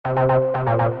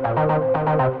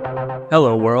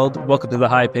Hello world, welcome to the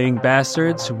High Paying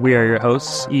Bastards. We are your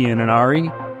hosts, Ian and Ari.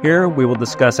 Here we will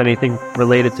discuss anything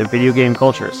related to video game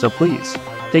culture, so please,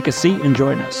 take a seat and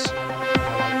join us.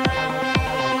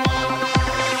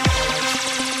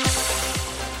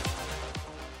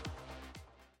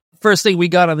 First thing we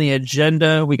got on the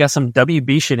agenda, we got some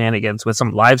WB shenanigans with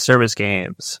some live service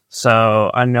games.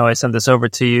 So I know I sent this over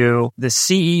to you. The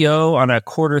CEO on a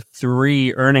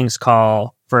Q3 earnings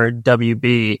call for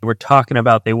WB, we're talking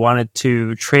about they wanted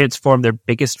to transform their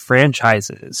biggest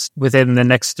franchises within the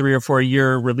next 3 or 4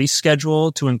 year release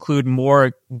schedule to include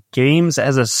more games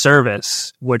as a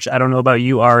service, which I don't know about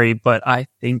you, Ari, but I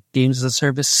think games as a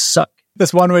service suck.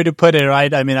 That's one way to put it,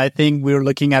 right? I mean, I think we're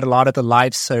looking at a lot of the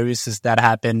live services that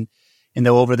happen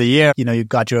over the year. You know, you've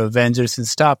got your Avengers and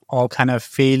stuff all kind of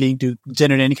failing to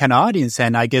generate any kind of audience.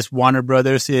 And I guess Warner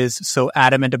Brothers is so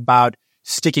adamant about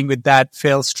sticking with that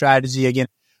failed strategy again.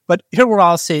 But here what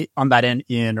I'll say on that end,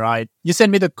 Ian, right? You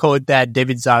sent me the quote that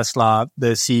David Zaslav,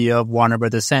 the CEO of Warner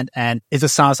Brothers, sent, and it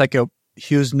just sounds like a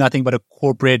huge nothing but a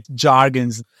corporate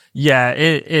jargons. Yeah,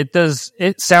 it does.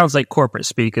 It sounds like corporate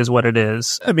speak is what it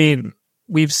is. I mean,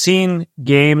 we've seen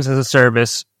games as a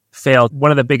service fail.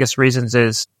 One of the biggest reasons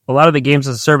is a lot of the games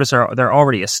as a service they're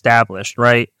already established,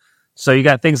 right? So you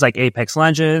got things like Apex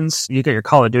Legends, you got your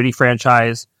Call of Duty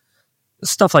franchise,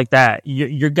 stuff like that.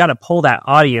 You're got to pull that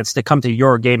audience to come to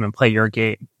your game and play your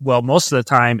game. Well, most of the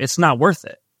time, it's not worth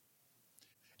it.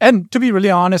 And to be really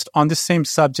honest, on this same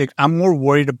subject, I'm more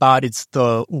worried about it's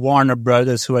the Warner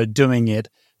Brothers who are doing it.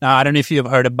 Now, I don't know if you've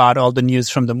heard about all the news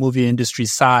from the movie industry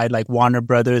side, like Warner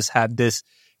Brothers have this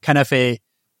kind of a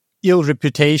ill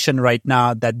reputation right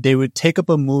now that they would take up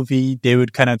a movie, they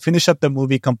would kind of finish up the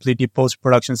movie completely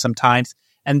post-production sometimes,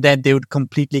 and then they would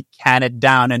completely can it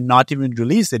down and not even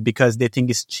release it because they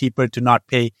think it's cheaper to not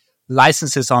pay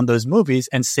licenses on those movies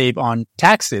and save on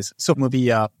taxes. So movie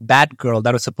Batgirl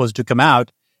that was supposed to come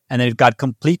out and then it got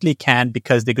completely canned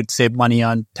because they could save money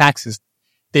on taxes.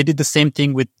 They did the same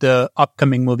thing with the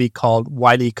upcoming movie called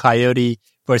Wile E. Coyote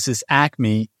versus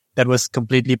Acme that was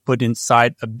completely put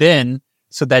inside a bin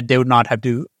so that they would not have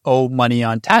to owe money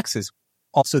on taxes.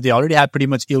 Also, they already have pretty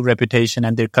much ill reputation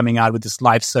and they're coming out with this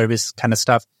live service kind of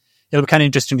stuff. It'll be kind of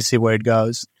interesting to see where it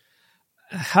goes.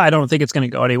 I don't think it's going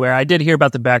to go anywhere. I did hear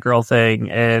about the Batgirl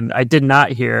thing and I did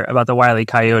not hear about the Wile E.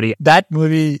 Coyote. That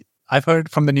movie, I've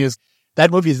heard from the news,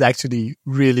 that movie is actually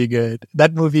really good.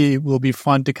 That movie will be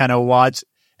fun to kind of watch.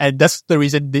 And that's the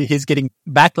reason he's getting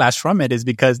backlash from it is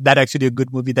because that's actually a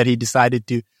good movie that he decided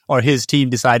to, or his team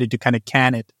decided to kind of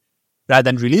can it rather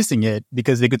than releasing it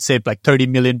because they could save like $30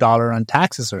 million on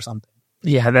taxes or something.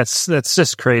 Yeah, that's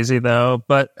just crazy though.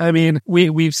 But I mean,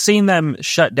 we've seen them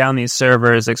shut down these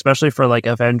servers, especially for like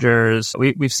Avengers.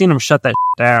 We've seen them shut that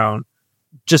down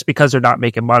just because they're not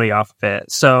making money off of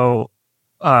it. So,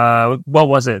 what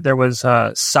was it? There was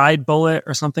Side Bullet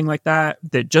or something like that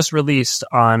just released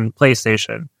on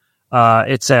PlayStation.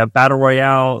 It's a battle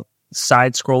royale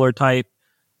side scroller type,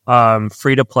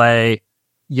 free to play,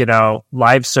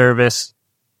 live service,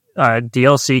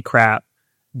 DLC crap.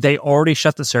 They already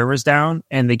shut the servers down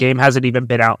and the game hasn't even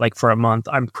been out like for a month.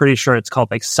 I'm pretty sure it's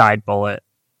called like Side Bullet.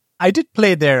 I did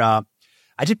play their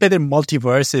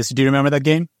Multiverses. Do you remember that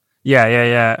game?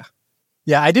 Yeah.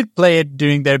 Yeah, I did play it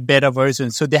during their beta version.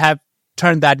 So they have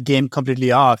turned that game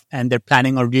completely off and they're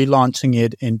planning on relaunching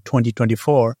it in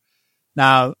 2024.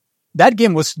 Now, that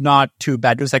game was not too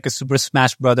bad. It was like a Super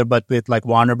Smash Brother, but with like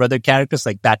Warner Brother characters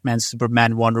like Batman,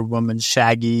 Superman, Wonder Woman,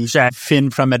 Shaggy, Finn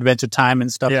from Adventure Time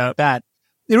and stuff like that.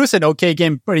 It was an okay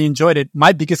game. Pretty enjoyed it.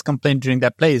 My biggest complaint during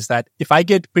that play is that if I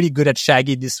get pretty good at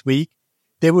Shaggy this week,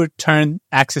 they would turn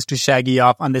access to Shaggy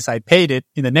off unless I paid it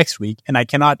in the next week, and I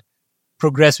cannot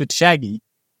progress with Shaggy.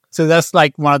 So that's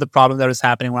like one of the problems that was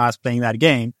happening when I was playing that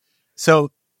game.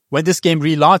 So when this game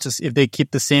relaunches, if they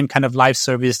keep the same kind of live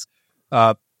service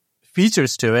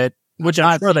features to it, which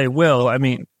I'm sure they will. I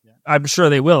mean, I'm sure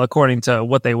they will according to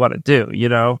what they want to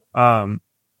do,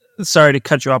 Sorry to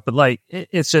cut you off, but like,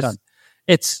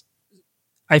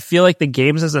 I feel like the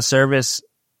games as a service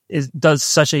does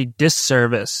such a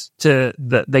disservice to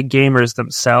the gamers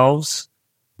themselves.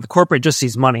 The corporate just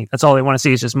sees money. That's all they want to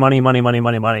see is just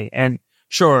money. And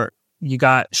sure, you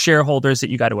got shareholders that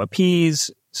you got to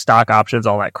appease, stock options,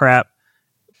 all that crap.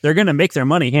 They're going to make their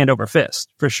money hand over fist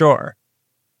for sure.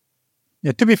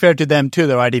 Yeah, to be fair to them too,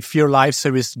 though, right? If your live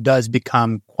service does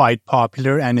become quite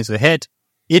popular and is a hit,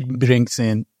 it brings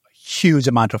in a huge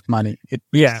amount of money.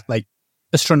 Like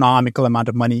astronomical amount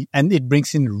of money, and it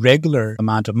brings in regular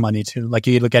amount of money too. Like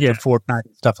you look at your Fortnite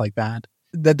and stuff like that.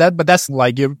 But that's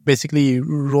like you're basically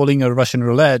rolling a Russian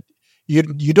roulette. You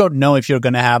don't know if you're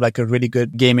going to have like a really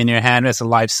good game in your hand as a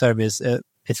live service.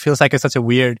 it feels like it's such a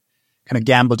weird kind of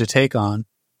gamble to take on.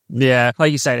 Yeah,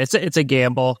 like you said, it's a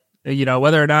gamble.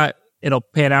 Whether or not it'll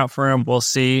pan out for him, we'll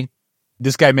see.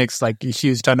 This guy makes like a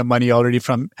huge ton of money already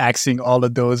from acting all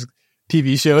of those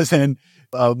TV shows and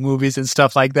movies and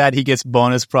stuff like that. He gets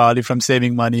bonus probably from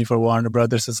saving money for Warner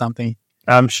Brothers or something.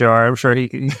 I'm sure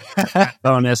he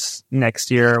bonus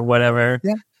next year or whatever.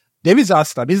 Yeah, David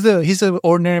Zaslav. He's an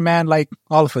ordinary man like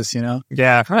all of us,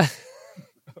 Yeah,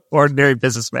 ordinary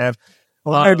businessman.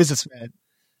 Ordinary businessman.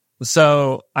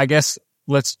 So I guess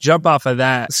let's jump off of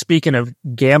that. Speaking of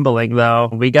gambling, though,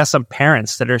 we got some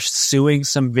parents that are suing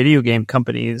some video game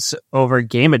companies over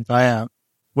game advice.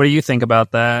 What do you think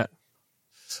about that?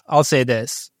 I'll say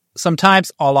this.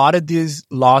 Sometimes a lot of these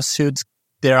lawsuits,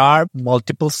 there are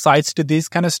multiple sides to this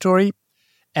kind of story.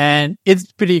 And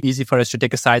it's pretty easy for us to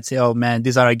take a side and say, oh man,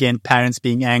 these are again parents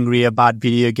being angry about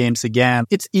video games again.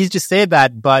 It's easy to say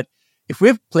that, but if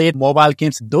we've played mobile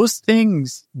games, those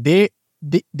things, there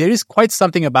is quite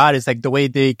something about it. It's like the way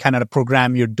they kind of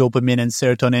program your dopamine and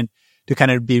serotonin to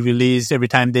kind of be released every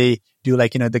time they do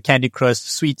like, the Candy Crush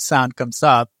sweet sound comes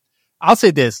up. I'll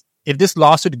say this, if this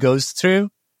lawsuit goes through,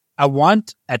 I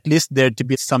want at least there to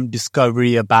be some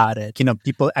discovery about it.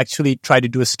 People actually try to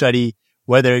do a study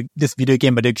whether this video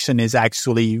game addiction is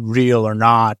actually real or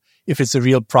not, if it's a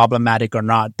real problematic or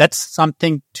not. That's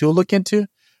something to look into.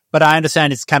 But I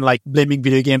understand it's kind of like blaming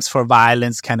video games for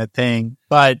violence kind of thing.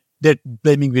 But they're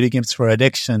blaming video games for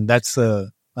addiction. That's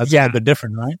a bit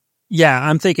different, right? Yeah,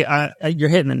 I'm thinking you're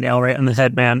hitting the nail right on the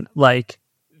head, man. Like,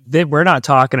 we're not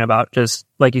talking about just,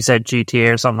 like you said,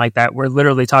 GTA or something like that. We're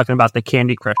literally talking about the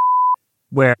Candy Crush,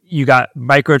 where you got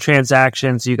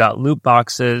microtransactions, you got loot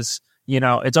boxes.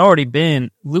 It's already been,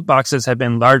 loot boxes have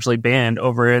been largely banned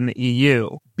over in the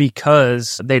EU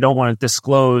because they don't want to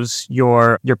disclose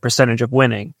your percentage of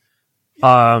winning.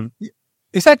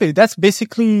 Exactly. That's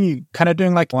basically kind of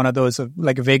doing like one of those,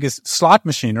 like a Vegas slot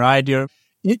machine, right?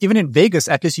 Even in Vegas,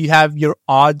 at least you have your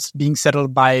odds being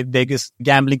settled by Vegas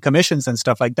gambling commissions and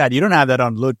stuff like that. You don't have that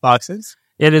on loot boxes.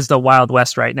 It is the Wild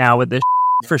West right now with this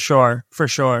for sure.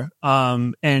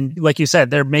 And like you said,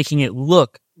 they're making it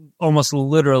look almost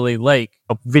literally like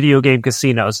video game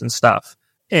casinos and stuff.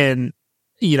 And,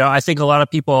 I think a lot of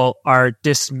people are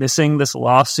dismissing this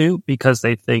lawsuit because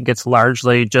they think it's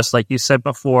largely just like you said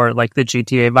before, like the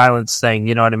GTA violence thing,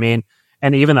 you know what I mean?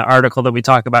 And even the article that we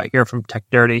talk about here from Tech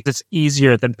Dirty, it's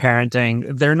easier than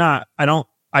parenting.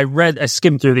 I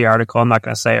skimmed through the article. I'm not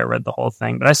going to say I read the whole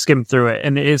thing, but I skimmed through it.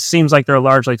 And it seems like they're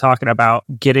largely talking about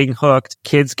getting hooked,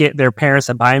 kids get their parents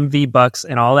to buy them V-Bucks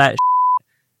and all that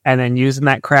and then using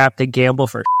that crap to gamble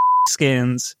for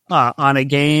skins on a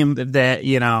game that,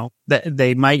 that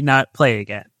they might not play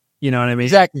again. You know what I mean?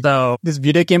 Exactly. So this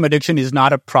video game addiction is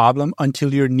not a problem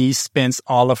until your niece spends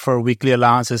all of her weekly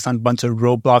allowances on a bunch of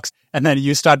Roblox. And then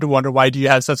you start to wonder, why do you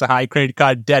have such a high credit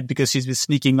card debt? Because she's been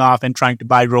sneaking off and trying to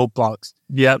buy Roblox.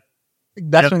 Yep.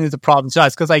 That's when the problem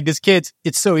starts. Because like this kids,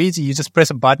 it's so easy. You just press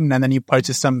a button and then you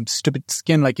purchase some stupid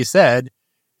skin, like you said.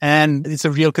 And it's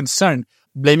a real concern.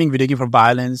 Blaming video game for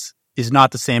violence is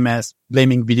not the same as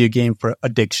blaming video game for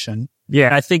addiction.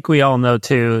 Yeah, I think we all know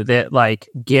too that like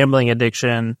gambling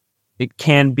addiction, it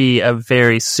can be a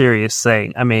very serious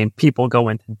thing. I mean, people go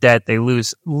into debt, they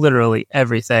lose literally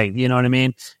everything. You know what I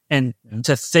mean? And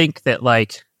to think that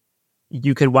like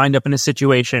you could wind up in a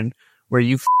situation where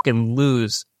you fucking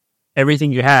lose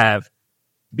everything you have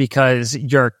because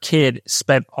your kid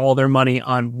spent all their money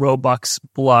on Robux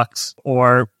blocks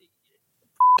or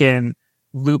fucking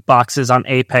loot boxes on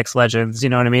Apex Legends. You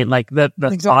know what I mean? Like the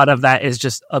thought of that is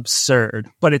just absurd,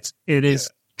 but it is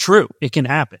true. It can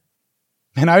happen.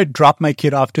 And I would drop my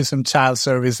kid off to some child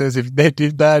services if they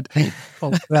did that.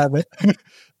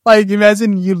 Like,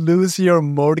 imagine you lose your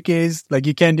mortgage. Like,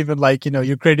 you can't even, like,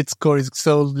 your credit score is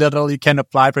so little you can't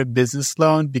apply for a business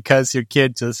loan because your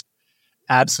kid just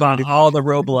absolutely bought all the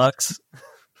Roblox.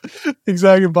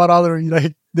 Exactly. Bought all the,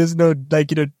 like, there's no,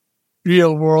 like,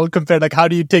 real world compared. Like, how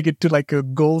do you take it to, like, a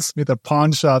goldsmith or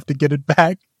pawn shop to get it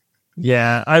back?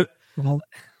 Yeah.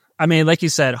 I mean, like you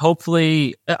said,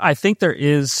 hopefully, I think there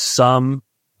is some,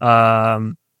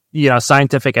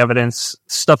 scientific evidence,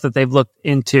 stuff that they've looked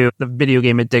into, the video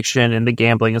game addiction and the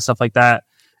gambling and stuff like that,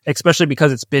 especially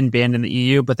because it's been banned in the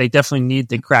EU, but they definitely need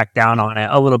to crack down on it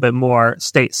a little bit more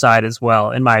stateside as well,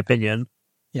 in my opinion.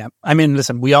 Yeah. I mean,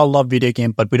 listen, we all love video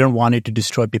game, but we don't want it to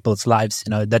destroy people's lives.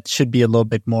 That should be a little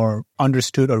bit more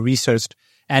understood or researched.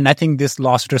 And I think this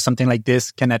lawsuit or something like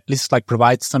this can at least like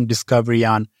provide some discovery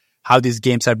on how these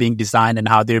games are being designed and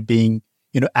how they're being,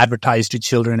 advertised to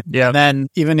children. Yeah. And then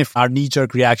even if our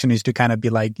knee-jerk reaction is to kind of be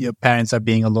like, parents are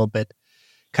being a little bit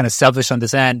kind of selfish on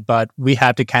this end, but we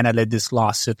have to kind of let this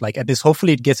lawsuit, like at least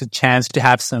hopefully it gets a chance to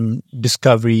have some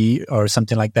discovery or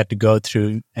something like that to go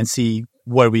through and see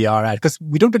where we are at. Because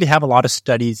we don't really have a lot of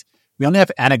studies. We only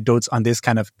have anecdotes on this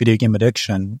kind of video game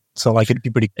addiction. So like it'd be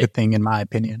a pretty good thing in my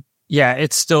opinion. Yeah,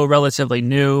 it's still relatively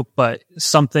new, but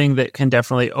something that can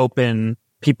definitely open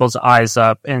people's eyes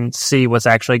up and see what's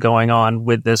actually going on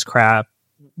with this crap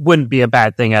wouldn't be a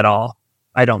bad thing at all,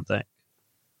 I don't think.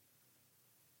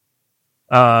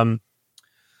 All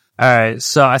right,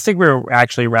 so I think we're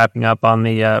actually wrapping up on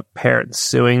the parent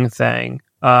suing thing.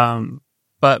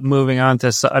 But moving on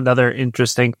to another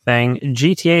interesting thing,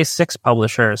 GTA 6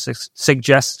 publishers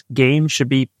suggest games should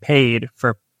be paid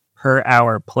for per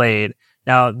hour played.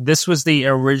 Now, this was the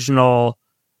original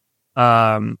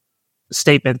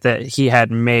statement that he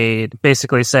had made,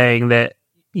 basically saying that,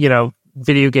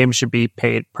 video games should be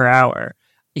paid per hour.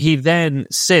 He then,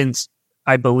 since,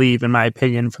 I believe, in my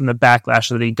opinion, from the backlash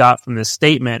that he got from this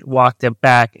statement, walked it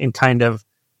back and kind of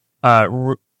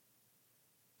thought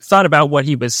about what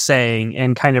he was saying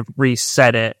and kind of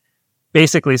reset it,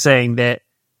 basically saying that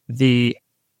the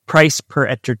price per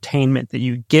entertainment that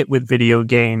you get with video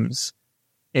games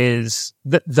is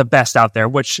the best out there,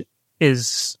 which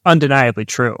is undeniably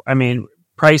true. I mean,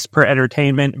 price per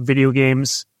entertainment, video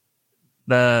games,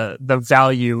 the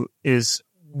value is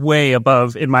way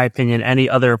above, in my opinion, any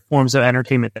other forms of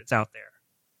entertainment that's out there.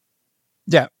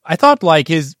 Yeah, I thought like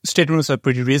his statements are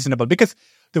pretty reasonable, because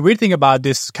the weird thing about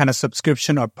this kind of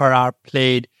subscription or per hour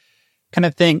played kind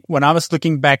of thing, when I was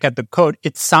looking back at the code,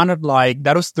 it sounded like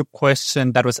that was the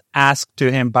question that was asked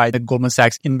to him by the Goldman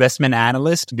Sachs investment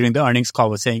analyst during the earnings call,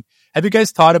 was saying, have you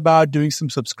guys thought about doing some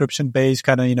subscription based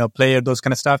kind of, play or those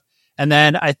kind of stuff? And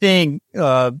then I think,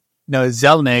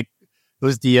 Zelnick,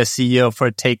 who's the CEO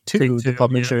for Take-Two, the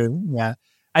publisher. Yeah.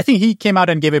 I think he came out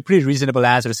and gave a pretty reasonable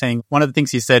answer, saying one of the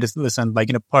things he said is, listen,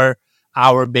 like, per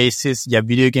hour basis,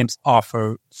 video games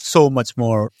offer so much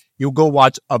more. You go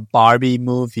watch a Barbie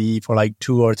movie for like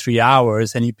 2 or 3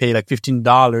 hours and you pay like $15,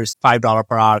 $5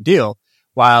 per hour deal.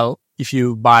 While if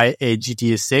you buy a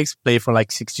GTA 6, play for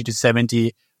like 60 to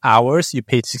 70 hours, you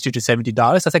pay $60 to $70.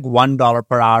 That's like $1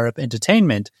 per hour of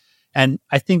entertainment. And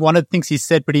I think one of the things he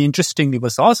said pretty interestingly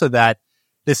was also that,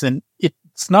 listen,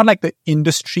 it's not like the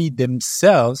industry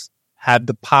themselves have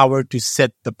the power to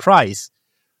set the price.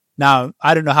 Now,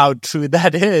 I don't know how true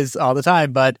that is all the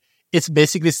time, but it's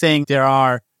basically saying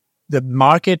the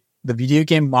video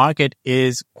game market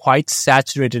is quite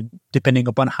saturated depending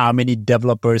upon how many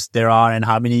developers there are and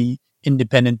how many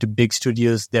independent to big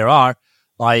studios there are.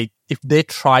 Like, if they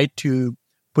try to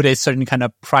put a certain kind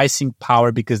of pricing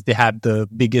power because they have the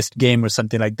biggest game or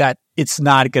something like that, it's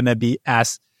not going to be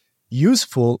as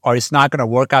useful, or it's not going to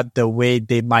work out the way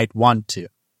they might want to.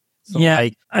 So yeah,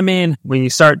 I mean, when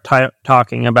you start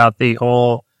talking about the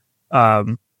whole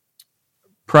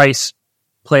price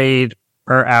played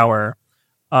per hour,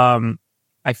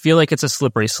 I feel like it's a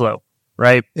slippery slope,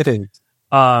 right? It is.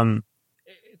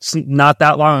 It's not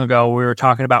that long ago we were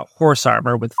talking about horse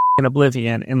armor with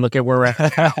Oblivion, and look at where we're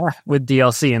at with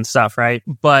DLC and stuff, right?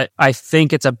 But I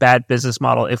think it's a bad business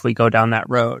model if we go down that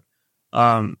road.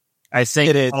 I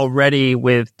think already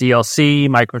with DLC,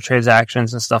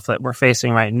 microtransactions and stuff that we're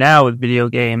facing right now with video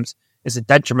games is a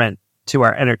detriment to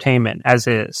our entertainment as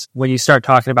is. When you start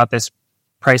talking about this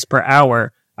price per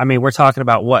hour, I mean, we're talking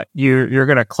about what? You're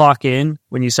going to clock in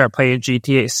when you start playing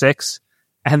GTA 6,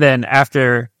 and then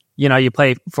after, you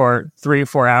play for 3 or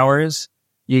 4 hours,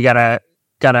 you gotta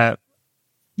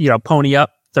pony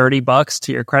up $30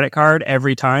 to your credit card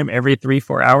every time, every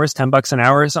 3-4 hours, $10 an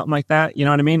hour or something like that. You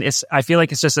know what I mean? I feel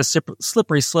like it's just a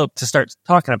slippery slope to start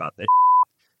talking about this.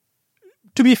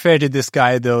 To be fair to this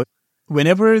guy, though,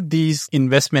 whenever these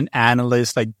investment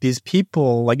analysts, like these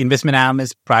people, like investment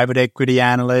analysts, private equity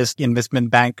analysts,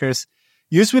 investment bankers,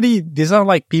 usually these are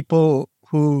like people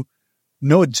who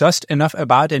know just enough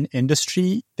about an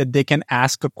industry that they can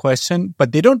ask a question,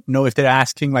 but they don't know if they're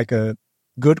asking like a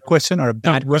good question or a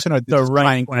bad question or the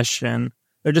right question.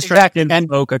 They're just trying to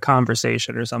invoke a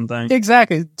conversation or something.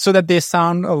 Exactly. So that they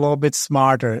sound a little bit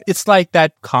smarter. It's like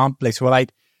that complex where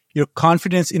like your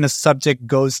confidence in a subject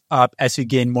goes up as you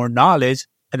gain more knowledge,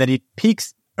 and then it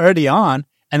peaks early on.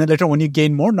 And then later when you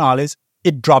gain more knowledge,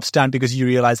 it drops down because you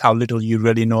realize how little you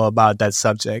really know about that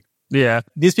subject. Yeah.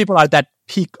 These people are that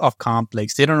peak of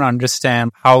complex. They don't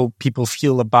understand how people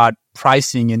feel about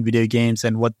pricing in video games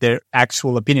and what their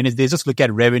actual opinion is. They just look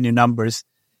at revenue numbers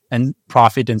and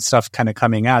profit and stuff kind of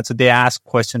coming out. So they ask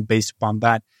questions based upon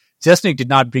that. Jesnick did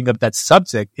not bring up that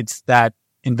subject. It's that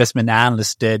investment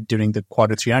analyst did during the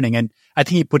Q3 earning. And I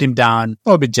think he put him down a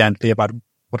little bit gently about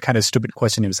what kind of stupid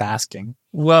question he was asking.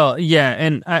 Well, yeah,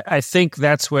 and I think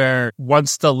that's where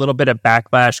once the little bit of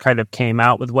backlash kind of came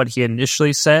out with what he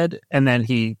initially said, and then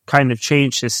he kind of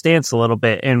changed his stance a little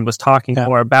bit and was talking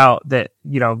more about that,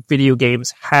 video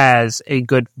games has a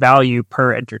good value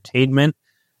per entertainment.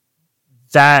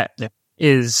 That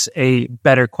is a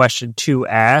better question to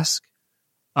ask,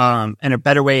 and a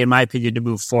better way, in my opinion, to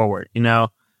move forward.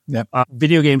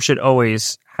 Video games should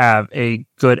always have a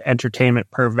good entertainment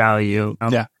per value.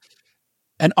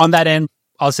 And on that end,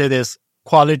 I'll say this,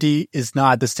 quality is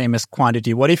not the same as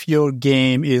quantity. What if your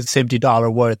game is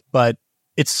 $70 worth, but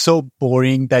it's so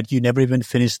boring that you never even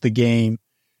finish the game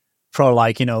for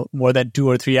more than 2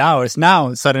 or 3 hours?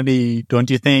 Now, suddenly, don't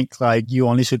you think you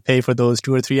only should pay for those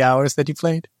 2 or 3 hours that you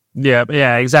played?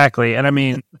 Yeah, exactly. And I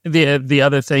mean, the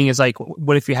other thing is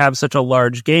what if you have such a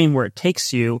large game where it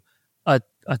takes you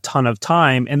a ton of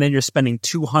time and then you're spending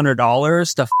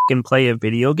 $200 to fucking play a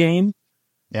video game?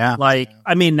 Yeah.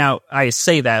 I mean, now I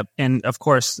say that, and of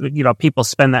course, people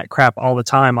spend that crap all the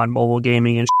time on mobile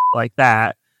gaming and shit like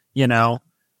that,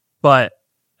 but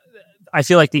I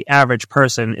feel like the average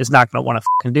person is not going to want to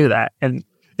fucking do that, and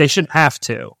they shouldn't have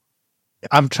to.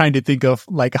 I'm trying to think of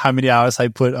how many hours I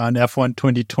put on F1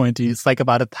 2020. It's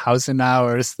about 1,000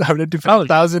 hours. I would have to pay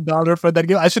 $1,000 for that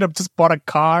game. I should have just bought a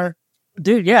car.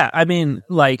 Dude, yeah. I mean,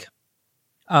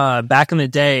 back in the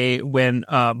day when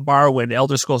Morrowind,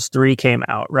 Elder Scrolls 3 came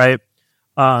out, right?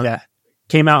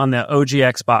 Came out on the OG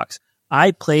Xbox.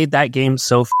 I played that game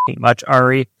so fucking much,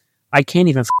 Ari. I can't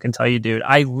even fucking tell you, dude.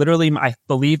 I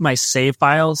believe my save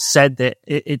file said that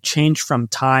it changed from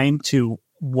time to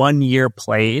 1 year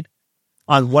played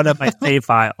on one of my save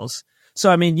files.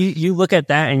 So, I mean, you look at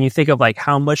that and you think of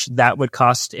how much that would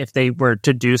cost if they were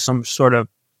to do some sort of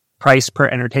price per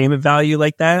entertainment value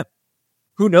like that.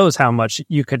 Who knows how much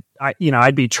you could,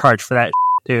 I'd be charged for that,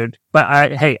 dude. But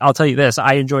I'll tell you this,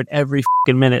 I enjoyed every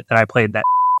fucking minute that I played that.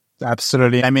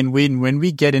 Absolutely. I mean, when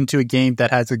we get into a game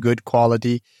that has a good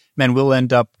quality, man, we'll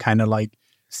end up kind of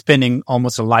spending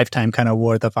almost a lifetime kind of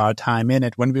worth of our time in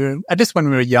it when we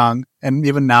were young, and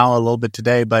even now a little bit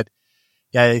today. But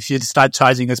yeah, if you start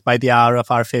charging us by the hour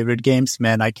of our favorite games,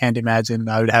 man, I can't imagine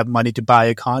I would have money to buy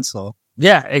a console.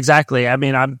 Yeah, exactly. I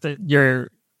mean,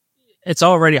 it's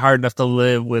already hard enough to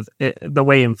live with the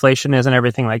way inflation is and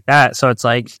everything like that. So it's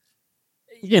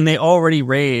and they already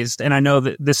raised, and I know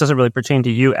that this doesn't really pertain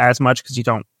to you as much because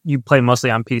you play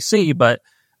mostly on PC, but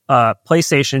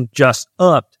PlayStation just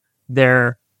upped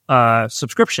their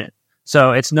subscription.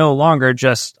 So it's no longer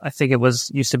just, I think it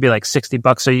used to be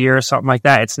 $60 a year or something like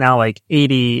that. It's now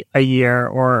 $80 a year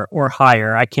or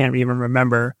higher. I can't even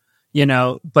remember,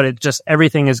 but it just,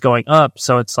 everything is going up.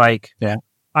 So it's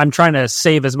I'm trying to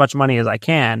save as much money as I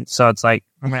can. So it's I'm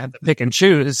going to have to pick and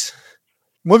choose.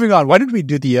 Moving on, why don't we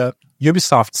do the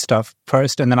Ubisoft stuff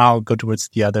first, and then I'll go towards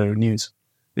the other news.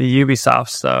 The Ubisoft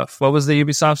stuff. What was the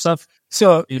Ubisoft stuff?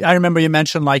 So I remember you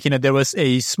mentioned there was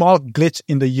a small glitch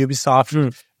in the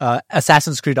Ubisoft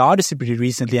Assassin's Creed Odyssey pretty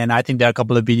recently, and I think there are a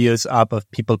couple of videos up of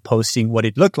people posting what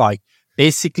it looked like.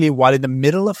 Basically, while in the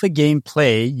middle of a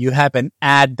gameplay, you have an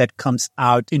ad that comes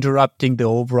out interrupting the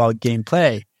overall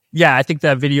gameplay. Yeah, I think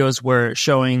that videos were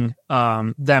showing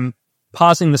them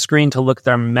pausing the screen to look at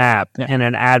their map, and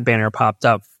an ad banner popped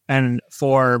up. And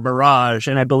for Mirage,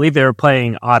 and I believe they were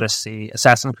playing Odyssey,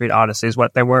 Assassin's Creed Odyssey is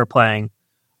what they were playing.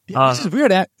 This is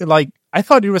weird. I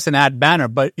thought it was an ad banner,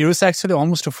 but it was actually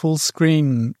almost a full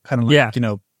screen kind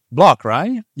of block,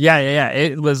 right? Yeah.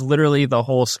 It was literally the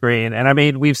whole screen. And I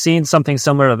mean, we've seen something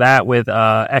similar to that with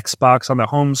Xbox on the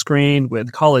home screen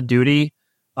with Call of Duty.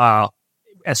 As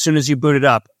soon as you boot it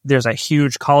up, there's a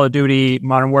huge Call of Duty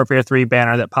Modern Warfare 3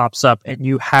 banner that pops up, and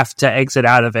you have to exit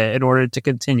out of it in order to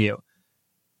continue.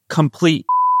 Complete.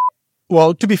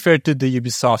 Well, to be fair to the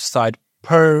Ubisoft side,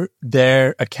 per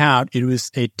their account, it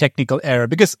was a technical error.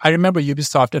 Because I remember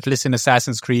Ubisoft, at least in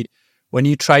Assassin's Creed, when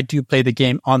you try to play the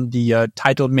game on the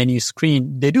title menu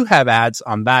screen, they do have ads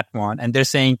on that one. And they're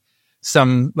saying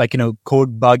some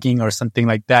code bugging or something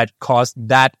like that caused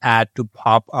that ad to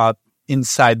pop up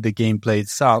inside the gameplay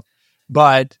itself.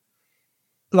 But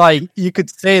you could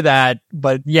say that,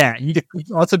 but yeah, it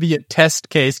could also be a test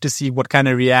case to see what kind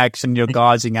of reaction you're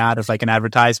gauging out of an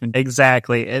advertisement.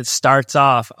 Exactly. It starts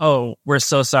off, oh, we're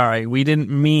so sorry. We didn't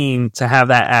mean to have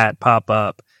that ad pop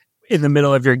up in the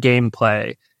middle of your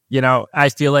gameplay. I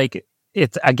feel like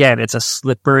it's a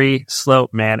slippery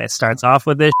slope, man. It starts off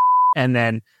with this and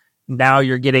then now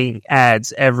you're getting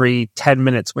ads every 10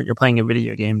 minutes when you're playing a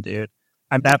video game, dude.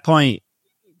 At that point,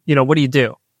 what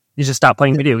do? You just stop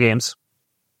playing video games.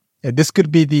 Yeah, this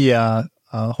could be the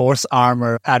horse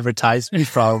armor advertisement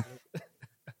from.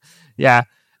 Yeah,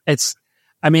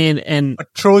 I mean, and A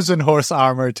Trojan horse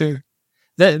armor too.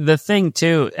 the thing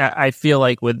too, I feel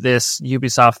like with this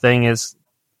Ubisoft thing is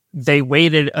they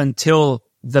waited until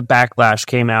the backlash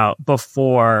came out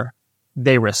before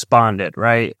they responded,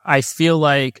 right? I feel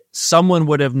like someone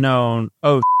would have known,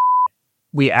 oh,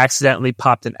 we accidentally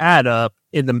popped an ad up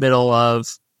in the middle of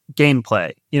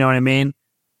gameplay. You know what I mean?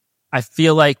 I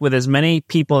feel like with as many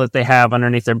people that they have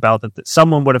underneath their belt, that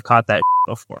someone would have caught that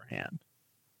beforehand.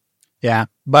 Yeah,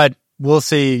 but we'll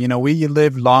see. You know, we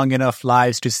live long enough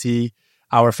lives to see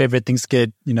our favorite things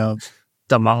get,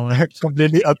 Demolished.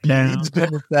 completely abused,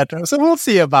 etc. So we'll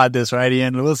see about this, right,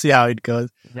 Ian? We'll see how it goes.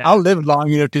 Yeah. I'll live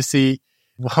long enough to see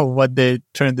what they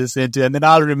turn this into. And then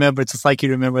I'll remember, just like you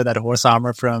remember that horse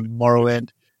armor from Morrowind.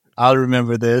 I'll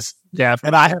remember this. Yeah.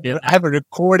 And I have a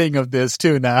recording of this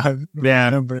too now. Yeah.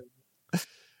 Remember.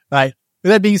 Right.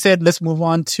 With that being said, let's move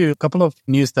on to a couple of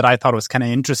news that I thought was kind of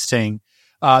interesting.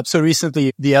 So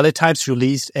recently, the LA Times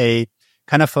released a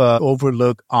kind of a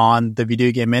overlook on the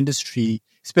video game industry,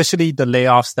 especially the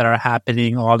layoffs that are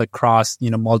happening all across,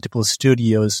 multiple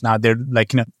studios. Now they're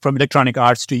like, from Electronic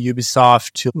Arts to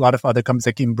Ubisoft to a lot of other companies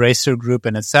like Embracer Group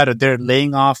and etc. They're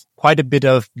laying off quite a bit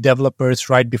of developers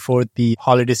right before the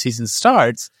holiday season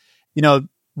starts.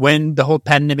 When the whole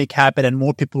pandemic happened and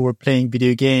more people were playing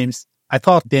video games, I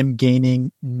thought them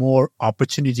gaining more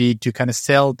opportunity to kind of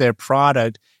sell their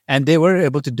product, and they were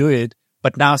able to do it.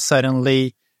 But now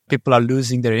suddenly people are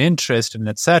losing their interest and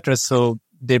etc. So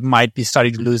they might be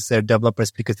starting to lose their developers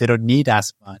because they don't need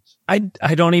as much. I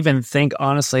don't even think,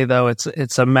 honestly, though,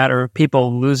 it's a matter of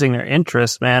people losing their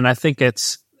interest, man. I think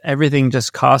it's everything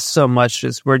just costs so much.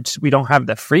 We don't have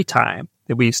the free time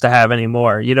that we used to have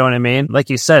anymore. You know what I mean? Like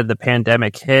you said, the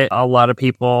pandemic hit. A lot of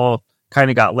people kind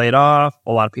of got laid off.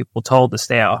 A lot of people told to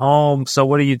stay at home. So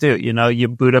what do? You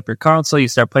boot up your console, you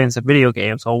start playing some video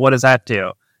games. Well, what does that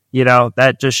do?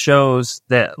 That just shows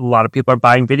that a lot of people are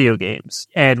buying video games.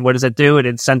 And what does it do? It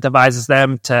incentivizes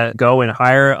them to go and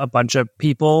hire a bunch of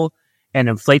people and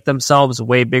inflate themselves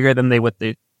way bigger than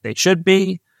they should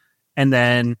be. And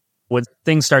then when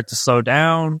things start to slow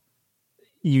down,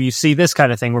 you see this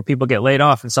kind of thing where people get laid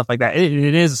off and stuff like that.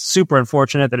 It is super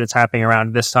unfortunate that it's happening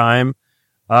around this time.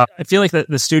 I feel like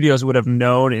the studios would have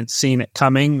known and seen it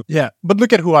coming. Yeah, but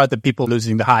look at who are the people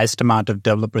losing the highest amount of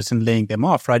developers and laying them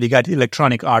off, right? You got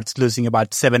Electronic Arts losing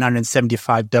about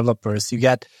 775 developers. You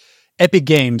got Epic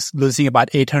Games losing about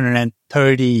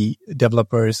 830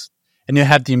 developers. And you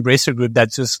have the Embracer Group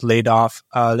that just laid off,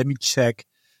 let me check,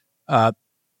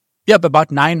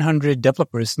 about 900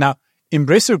 developers. Now,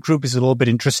 Embracer Group is a little bit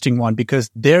interesting one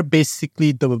because they're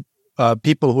basically the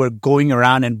people who are going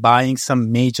around and buying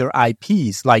some major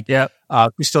IPs like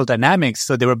Crystal Dynamics.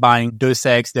 So they were buying Deus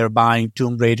Ex, they were buying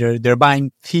Tomb Raider, they're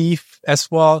buying Thief as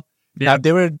well. Now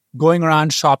they were going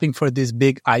around shopping for these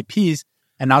big IPs,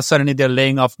 and now suddenly they're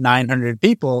laying off 900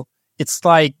 people. It's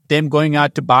like them going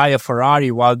out to buy a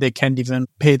Ferrari while they can't even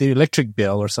pay their electric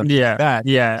bill or something like that.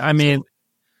 Yeah, I mean,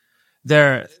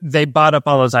 they bought up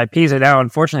all those IPs, and now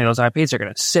unfortunately those IPs are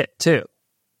going to sit too.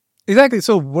 Exactly.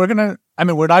 So we're not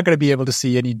going to be able to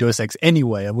see any Deus Ex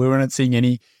anyway. We're not seeing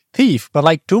any Thief. But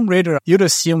like Tomb Raider, you'd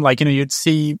assume you'd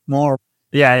see more.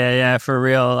 Yeah, for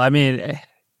real. I mean,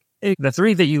 the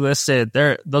three that you listed,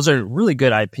 those are really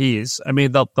good IPs. I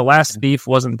mean, the last Thief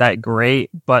wasn't that great,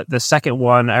 but the second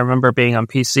one I remember being on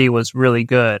PC was really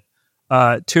good.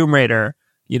 Tomb Raider,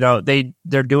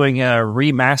 they're doing a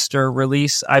remaster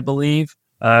release, I believe.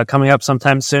 Coming up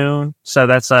sometime soon. So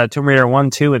that's Tomb Raider 1,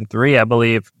 2, and 3, I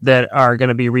believe, that are going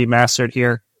to be remastered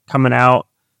here, coming out.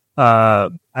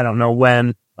 I don't know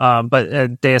when,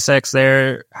 but Deus Ex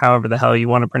there, however the hell you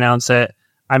want to pronounce it.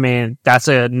 I mean, that's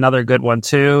another good one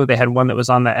too. They had one that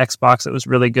was on the Xbox that was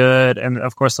really good. And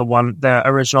of course, the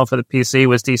original for the PC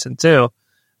was decent too.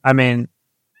 I mean,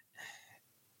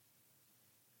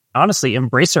 honestly,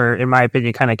 Embracer, in my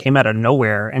opinion, kind of came out of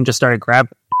nowhere and just started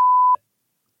grabbing.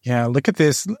 Yeah, look at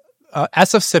this.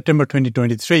 As of September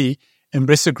 2023,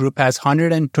 Embracer Group has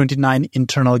 129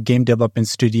 internal game development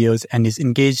studios and is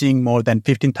engaging more than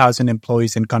 15,000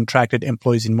 employees and contracted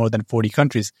employees in more than 40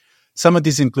 countries. Some of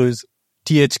these includes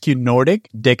THQ Nordic,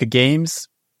 Deca Games,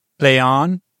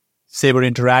 PlayOn, Saber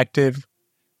Interactive.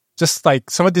 Just like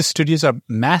some of these studios are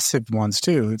massive ones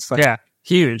too. It's like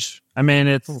huge. I mean,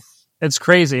 it's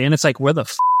crazy, and it's like, where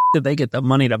the did they get the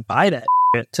money to buy that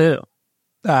shit too?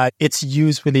 It's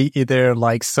usually either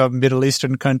like some Middle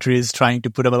Eastern countries trying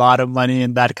to put a lot of money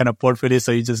in that kind of portfolio.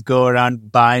 So you just go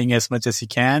around buying as much as you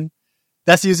can.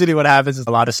 That's usually what happens. Is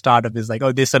a lot of startup is like,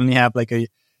 they suddenly have like a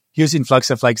huge influx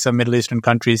of like some Middle Eastern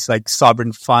countries, like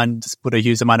sovereign funds put a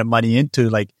huge amount of money into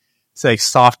like, say,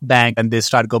 SoftBank, and they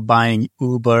start buying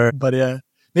Uber. But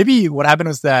maybe what happened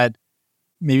was that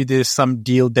maybe there's some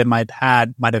deal they might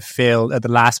have failed at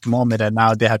the last moment, and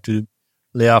now they have to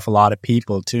lay off a lot of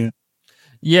people too.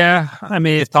 Yeah, I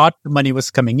mean, They thought the money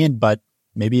was coming in, but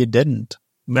maybe it didn't.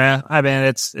 yeah, I mean,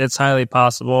 it's highly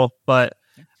possible, but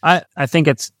I think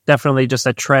it's definitely just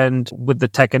a trend with the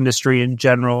tech industry in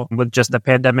general, with just the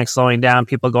pandemic slowing down,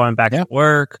 people going back to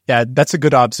work. Yeah, that's a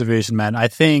good observation, man. I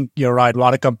think you're right. A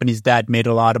lot of companies that made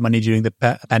a lot of money during the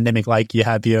pandemic, like you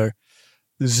have your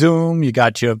Zoom, you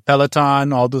got your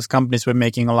Peloton, all those companies were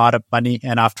making a lot of money.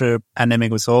 And after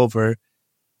pandemic was over,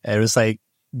 it was like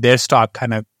their stock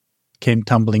kind of came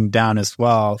tumbling down as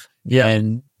well. Yeah.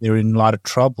 And they were in a lot of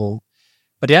trouble.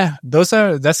 But yeah,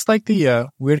 that's like the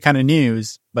weird kind of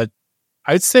news. But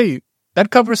I'd say that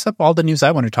covers up all the news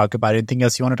I want to talk about. Anything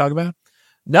else you want to talk about?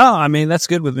 No, I mean, that's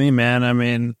good with me, man. I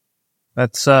mean,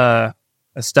 that's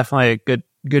definitely a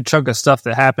good chunk of stuff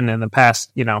that happened in the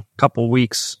past, couple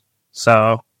weeks.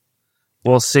 So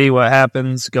we'll see what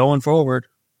happens going forward.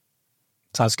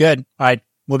 Sounds good. All right,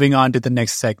 moving on to the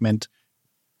next segment.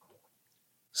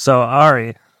 So,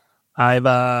 Ari,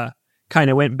 I've kind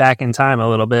of went back in time a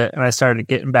little bit, and I started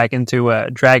getting back into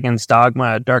Dragon's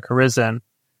Dogma, Dark Arisen.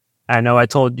 I know I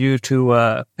told you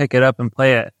to pick it up and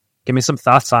play it. Give me some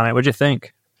thoughts on it. What'd you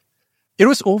think? It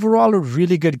was overall a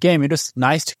really good game. It was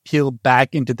nice to peel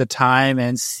back into the time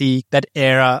and see that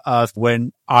era of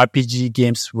when RPG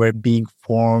games were being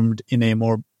formed in a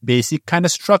more basic kind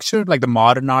of structure, like the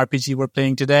modern RPG we're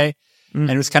playing today.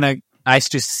 And it was kind of nice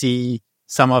to see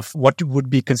some of what would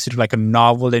be considered like a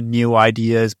novel and new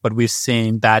ideas, but we've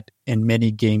seen that in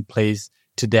many gameplays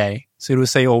today. So it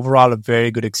was overall a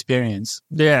very good experience.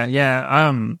 Yeah.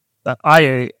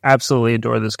 I absolutely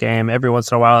adore this game. Every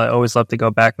once in a while, I always love to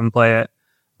go back and play it.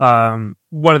 One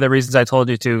of the reasons I told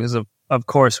you to is, of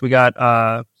course, we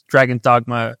got Dragon's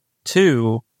Dogma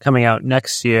 2 coming out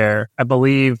next year. I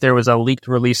believe there was a leaked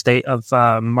release date of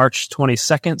March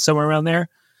 22nd, somewhere around there.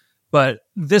 But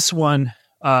this one,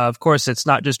 of course, it's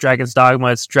not just Dragon's Dogma,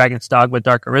 it's Dragon's Dogma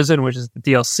Dark Arisen, which is the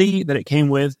DLC that it came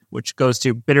with, which goes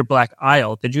to Bitter Black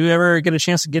Isle. Did you ever get a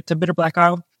chance to get to Bitter Black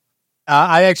Isle?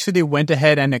 I actually went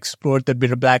ahead and explored the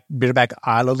Bitter Black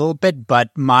Isle a little bit,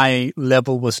 but my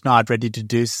level was not ready to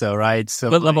do so, right? So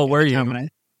what level were you?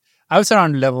 I was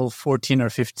around level 14 or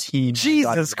 15.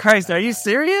 Jesus Christ, are you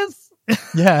serious?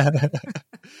 Yeah.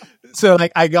 So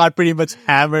I got pretty much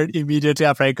hammered immediately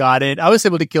after I got it. I was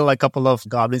able to kill a couple of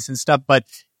goblins and stuff, but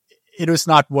it was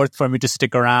not worth for me to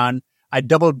stick around. I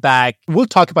doubled back. We'll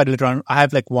talk about it later on. I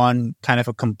have one kind of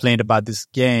a complaint about this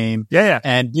game. Yeah.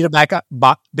 And Bitter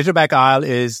Black Isle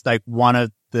is one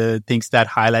of the things that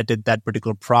highlighted that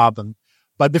particular problem.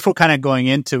 But before kind of going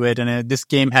into it, and this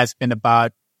game has been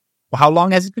about, how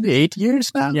long has it been? 8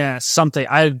 years now? Yeah, something.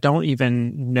 I don't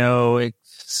even know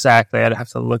exactly. I'd have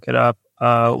to look it up.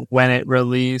 When it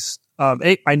released.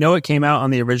 I know it came out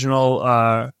on the original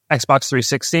Xbox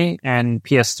 360 and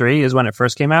PS3 is when it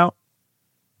first came out.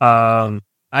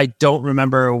 I don't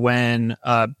remember when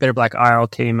Bitter Black Isle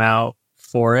came out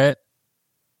for it.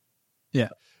 Yeah.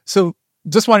 So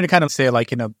just wanted to kind of say, a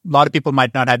lot of people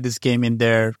might not have this game in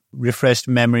their refreshed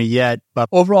memory yet, but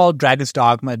overall, Dragon's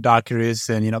Dogma, Dark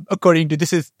Arisen, according to,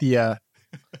 this is the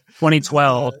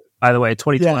 2012, by the way,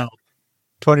 2012. Yeah.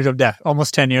 20 of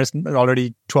almost 10 years,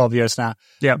 already 12 years now.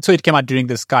 Yeah. So it came out during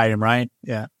the Skyrim, right?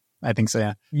 Yeah, I think so,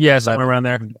 yeah. Yeah, somewhere around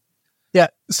there. Yeah,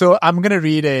 so I'm going to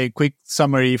read a quick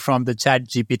summary from the chat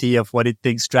GPT of what it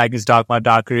thinks Dragon's Dogma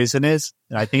Dark Arisen is.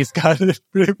 And I think it's got it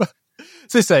pretty much.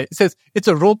 So it says, it's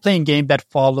a role-playing game that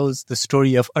follows the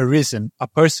story of Arisen, a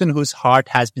person whose heart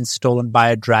has been stolen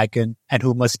by a dragon and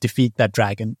who must defeat that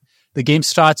dragon. The game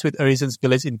starts with Arisen's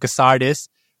village in Cassardis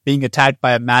being attacked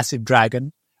by a massive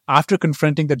dragon. After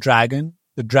confronting the dragon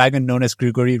known as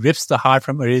Grigory rips the heart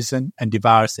from Arisen and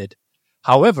devours it.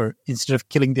 However, instead of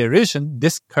killing the Arisen,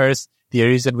 this cursed the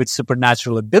Arisen with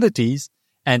supernatural abilities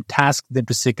and tasked them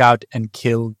to seek out and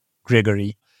kill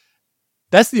Grigory.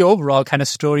 That's the overall kind of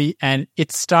story, and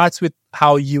it starts with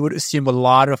how you would assume a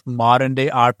lot of modern-day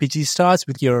RPG starts,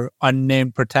 with your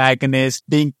unnamed protagonist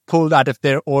being pulled out of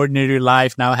their ordinary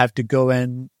life, now have to go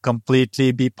and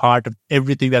completely be part of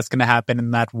everything that's going to happen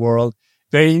in that world.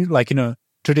 Very,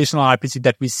 traditional RPG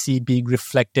that we see being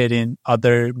reflected in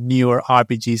other newer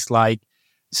RPGs like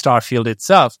Starfield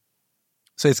itself.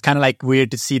 So it's kind of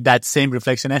weird to see that same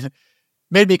reflection, and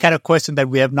made me kind of question that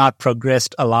we have not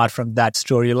progressed a lot from that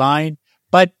storyline.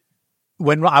 But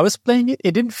when I was playing it,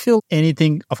 it didn't feel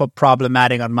anything of a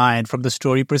problematic on my end from the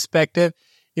story perspective.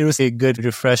 It was a good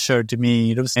refresher to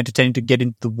me. It was entertaining to get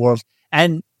into the world.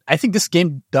 And I think this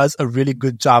game does a really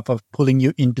good job of pulling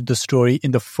you into the story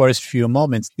in the first few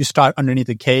moments. You start underneath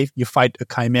a cave, you fight a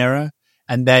chimera,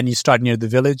 And then you start near the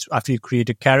village after you create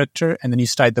a character, and then you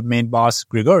start the main boss,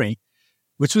 Grigori,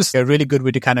 which was a really good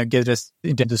way to kind of get us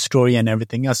into the story and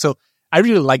everything else. So I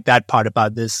really like that part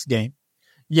about this game.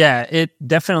 Yeah, it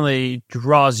definitely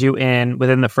draws you in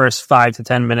within the first 5 to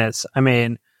 10 minutes. I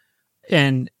mean,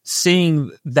 and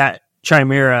seeing that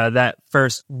Chimera, that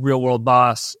first real world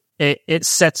boss, it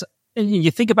sets. And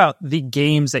you think about the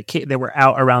games that were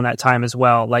out around that time as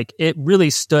well. Like, it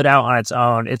really stood out on its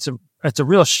own. It's a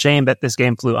real shame that this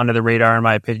game flew under the radar, in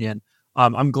my opinion.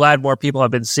 I'm glad more people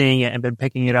have been seeing it and been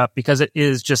picking it up, because it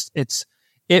is just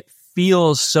it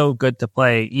feels so good to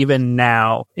play even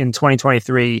now in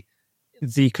 2023.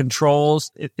 The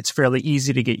controls, it's fairly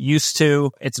easy to get used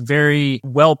to. It's very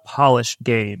well polished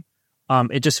game.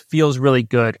 It just feels really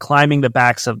good. Climbing the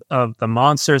backs of the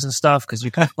monsters and stuff, because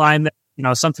you can climb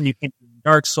them, something you can't do in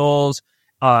Dark Souls,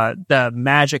 the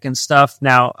magic and stuff.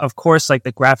 Now, of course, like,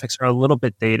 the graphics are a little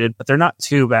bit dated, but they're not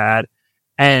too bad.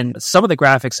 And some of the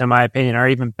graphics, in my opinion, are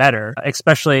even better.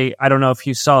 Especially, I don't know if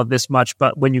you saw this much,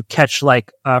 but when you catch,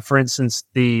 like, for instance,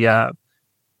 the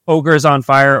ogres on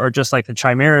fire, or just like the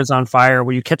chimeras on fire,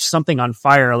 where you catch something on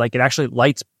fire, like, it actually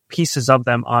lights pieces of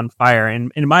them on fire.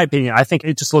 And in my opinion, I think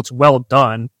it just looks well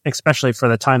done, especially for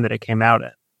the time that it came out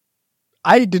at.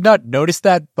 I did not notice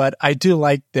that, but I do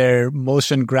like their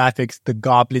motion graphics, the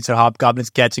goblins or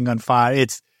hobgoblins catching on fire.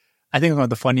 It's, I think, one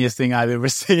of the funniest thing I've ever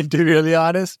seen, to be really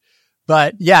honest.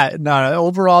 But yeah, no,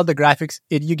 overall, the graphics,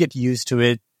 you get used to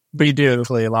it pretty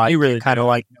beautifully a lot. You really kind of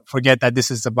like forget that this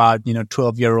is about,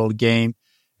 12-year-old game.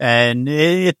 And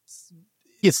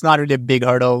it's not really a big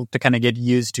hurdle to kind of get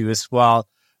used to as well.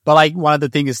 But like, one of the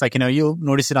things is, like, you'll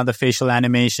notice it on the facial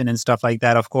animation and stuff like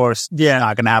that. Of course, it's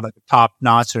not going to have a top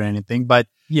notch or anything. But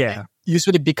yeah,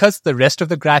 usually, because the rest of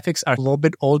the graphics are a little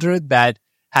bit older, that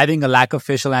having a lack of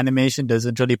facial animation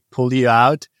doesn't really pull you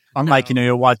out. Unlike,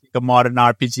 you're watching a modern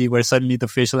RPG where suddenly the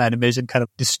facial animation kind of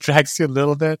distracts you a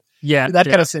little bit. Yeah. That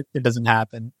kind of stuff, it doesn't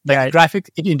happen. Like, graphics,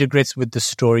 it integrates with the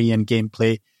story and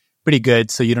gameplay pretty good,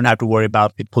 so you don't have to worry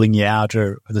about it pulling you out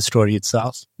or the story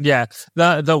itself. Yeah.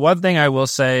 The one thing I will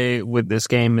say with this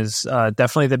game is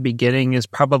definitely the beginning is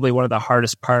probably one of the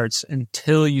hardest parts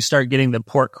until you start getting the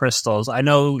port crystals. I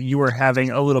know you were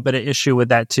having a little bit of issue with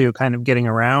that too, kind of getting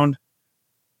around.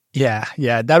 Yeah.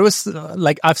 That was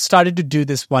like, I've started to do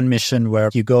this one mission where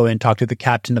you go and talk to the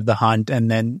captain of the hunt, and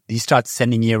then he starts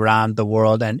sending you around the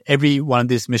world, and every one of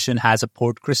these missions has a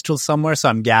port crystal somewhere, so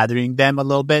I'm gathering them a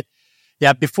little bit.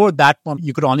 Yeah, before that one,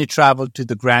 you could only travel to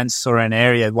the Grand Soren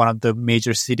area, one of the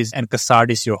major cities, and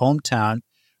Kasardis, your hometown.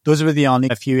 Those were the only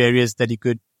a few areas that you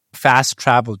could fast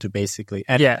travel to, basically.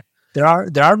 And yeah, there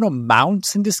are no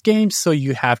mounts in this game, so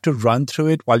you have to run through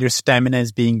it while your stamina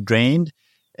is being drained.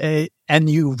 And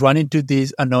you run into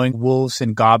these annoying wolves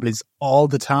and goblins all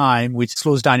the time, which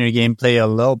slows down your gameplay a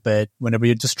little bit whenever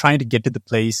you're just trying to get to the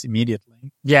place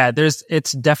immediately. Yeah,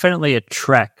 it's definitely a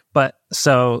trek. But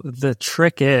so the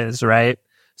trick is, right?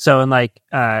 So in like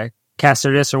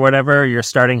Castardis or whatever, your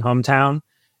starting hometown,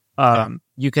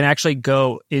 you can actually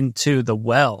go into the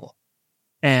well.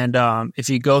 And if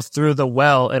you go through the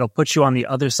well, it'll put you on the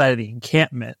other side of the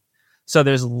encampment. So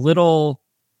there's little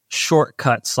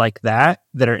shortcuts like that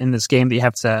are in this game that you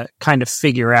have to kind of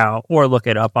figure out or look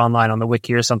it up online on the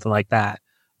wiki or something like that.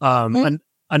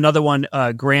 Another one,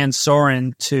 Grand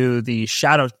Soren to the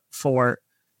Shadow Fort,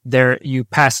 there you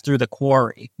pass through the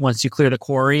quarry. Once you clear the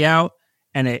quarry out,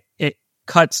 and it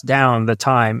cuts down the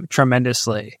time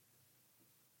tremendously.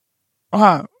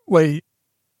 Wait.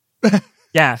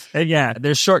 Yeah,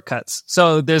 there's shortcuts.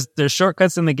 So there's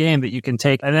shortcuts in the game that you can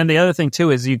take. And then the other thing too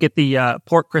is you get the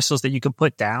port crystals that you can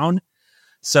put down.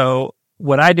 So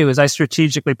what I do is I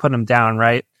strategically put them down,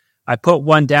 right? I put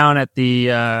one down at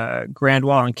the Grand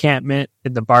Wall encampment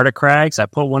in the Barda Crags. I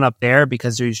put one up there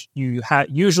because you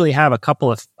usually have a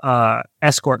couple of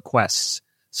escort quests.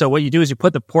 So what you do is you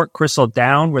put the port crystal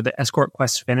down where the escort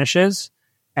quest finishes,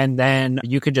 and then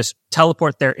you can just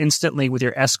teleport there instantly with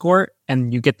your escort,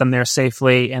 and you get them there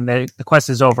safely, and the quest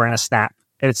is over in a snap.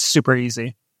 It's super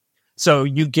easy. So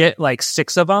you get like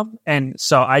 6 of them, and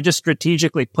so I just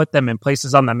strategically put them in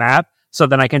places on the map so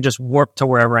then I can just warp to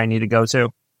wherever I need to go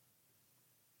to.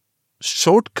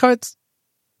 Shortcuts?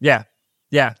 Yeah.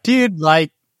 Dude,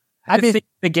 like, I mean,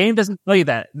 the game doesn't tell you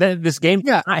that. This game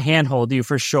does not handhold you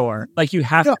for sure. Like, you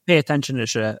have to pay attention to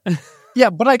shit. Yeah,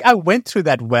 but like, I went through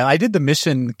that well. I did the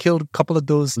mission, killed a couple of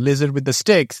those lizard with the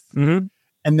sticks. Mm-hmm.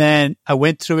 And then I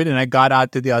went through it and I got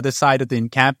out to the other side of the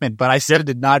encampment, but I still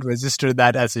did not register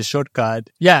that as a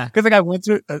shortcut. Yeah. Because like I went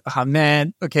through,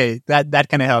 man, okay, that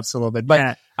kind of helps a little bit. But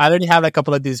Yeah. I already have like a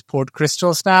couple of these port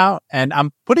crystals now, and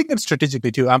I'm putting them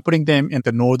strategically too. I'm putting them in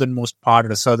the northernmost part or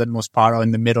the southernmost part or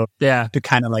in the middle Yeah. to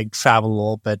kind of like travel a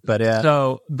little bit. But yeah.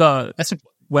 So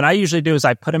what I usually do is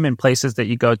I put them in places that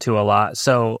you go to a lot.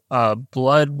 So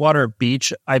Bloodwater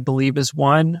Beach, I believe, is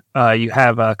one. You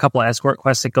have a couple of escort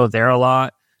quests that go there a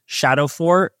lot. Shadow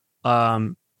Fort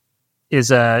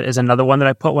is another one that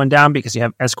I put one down because you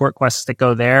have escort quests that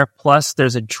go there. Plus,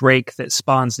 there's a drake that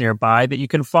spawns nearby that you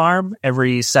can farm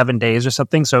every 7 days or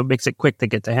something. So it makes it quick to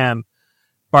get to him.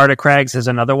 Barda Crags is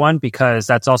another one because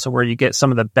that's also where you get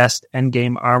some of the best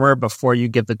endgame armor before you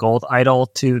give the gold idol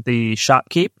to the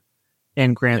shopkeep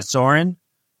in Grand Soren.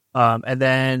 And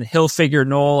then Hill Figure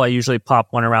Knoll, I usually pop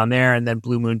one around there. And then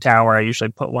Blue Moon Tower, I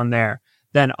usually put one there.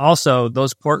 Then also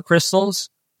those port crystals.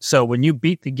 So when you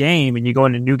beat the game and you go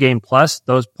into New Game Plus,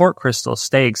 those port crystals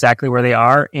stay exactly where they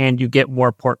are and you get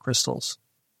more port crystals.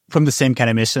 From the same kind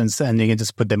of missions, and you can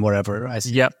just put them wherever. I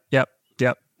see. Yep.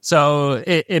 So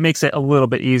it makes it a little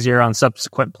bit easier on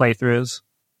subsequent playthroughs.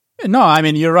 No, I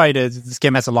mean, you're right. This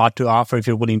game has a lot to offer if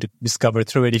you're willing to discover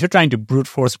through it. If you're trying to brute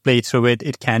force play through it,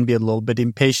 it can be a little bit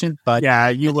impatient, but yeah,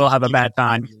 you will have a bad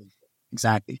time.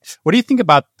 Exactly. What do you think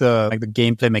about the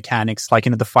gameplay mechanics, like,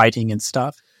 the fighting and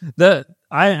stuff?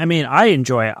 I mean, I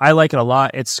enjoy it. I like it a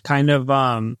lot. It's kind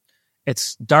of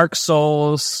it's Dark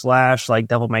Souls / like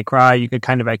Devil May Cry. You could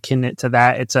kind of akin it to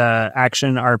that. It's a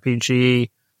action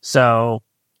RPG, so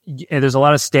there's a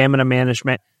lot of stamina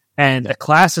management. And the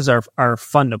classes are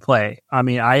fun to play. I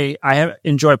mean, I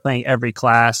enjoy playing every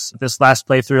class. This last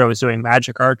playthrough, I was doing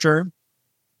Magic Archer.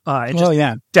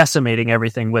 Decimating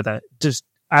everything with it. Just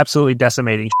absolutely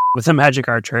decimating with the Magic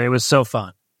Archer. It was so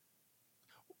fun.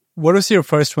 What was your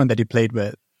first one that you played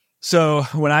with? So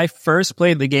when I first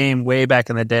played the game way back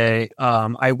in the day,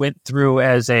 I went through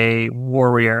as a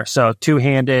warrior. So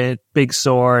two-handed, big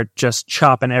sword, just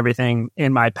chopping everything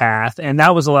in my path. And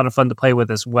that was a lot of fun to play with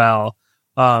as well.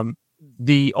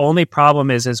 The only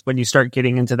problem is when you start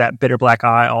getting into that Bitter Black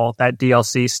Isle, that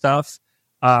DLC stuff,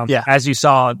 as you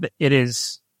saw, it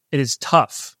is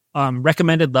tough.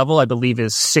 Recommended level, I believe,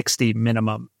 is 60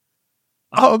 minimum.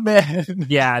 Oh man.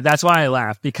 Yeah, that's why I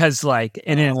laugh, because like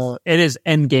it is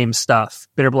end game stuff.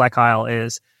 Bitter Black Isle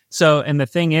is. So, and the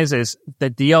thing is the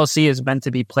DLC is meant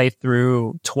to be played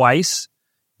through twice.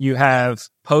 You have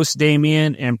post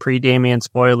Damien and pre Damien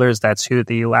spoilers. That's who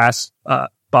the last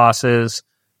boss is.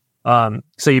 So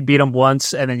you beat him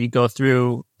once, and then you go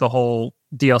through the whole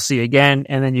DLC again,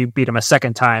 and then you beat him a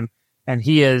second time. And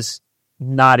he is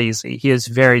not easy. He is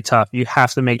very tough. You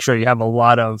have to make sure you have a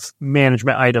lot of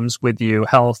management items with you,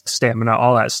 health, stamina,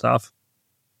 all that stuff.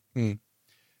 I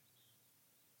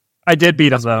did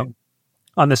beat him, though,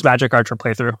 on this Magic Archer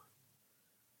playthrough.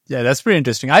 Yeah, that's pretty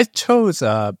interesting. I chose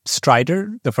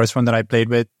Strider, the first one that I played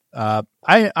with.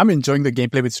 I'm enjoying the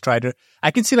gameplay with Strider. I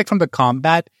can see, like, from the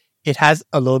combat, it has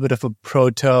a little bit of a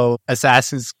proto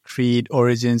Assassin's Creed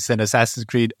Origins and Assassin's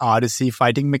Creed Odyssey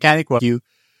fighting mechanic, where you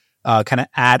kind of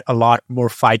add a lot more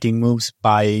fighting moves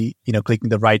by, clicking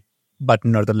the right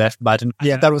button or the left button.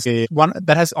 Yeah. That was one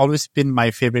that has always been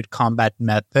my favorite combat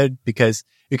method, because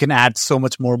you can add so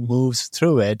much more moves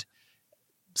through it.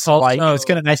 So it's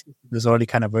kind of nice. There's already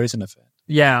kind of version of it.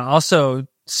 Yeah. Also,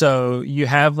 so you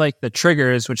have like the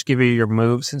triggers, which give you your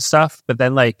moves and stuff, but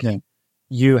then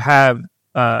you have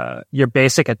your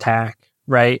basic attack,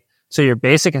 right? So your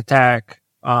basic attack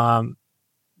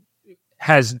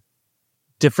has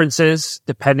differences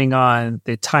depending on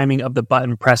the timing of the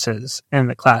button presses and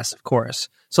the class, of course.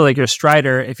 So like your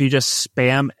Strider, if you just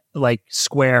spam like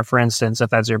square, for instance, if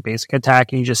that's your basic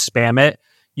attack and you just spam it,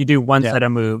 you do one set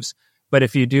of moves. But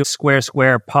if you do square,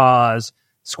 square, pause,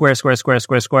 square, square, square,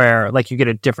 square, square, like you get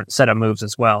a different set of moves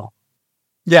as well.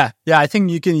 Yeah. I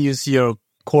think you can use your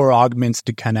core augments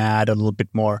to kind of add a little bit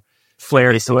more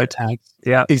flair to attacks.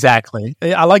 Yeah, exactly.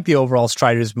 I like the overall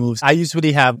Strider's moves. I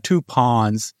usually have two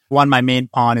pawns. One, my main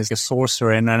pawn is a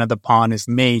sorcerer, and another pawn is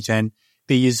mage, and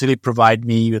they usually provide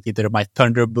me with either my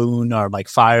thunder boon or like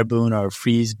fire boon or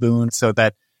freeze boon, so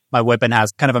that my weapon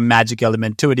has kind of a magic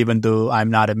element to it, even though I'm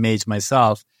not a mage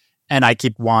myself. And I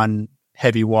keep one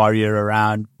heavy warrior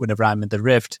around whenever I'm in the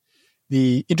rift.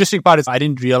 The interesting part is I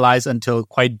didn't realize until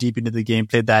quite deep into the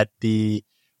gameplay that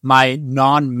my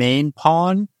non-main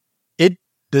pawn, it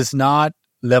does not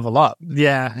level up.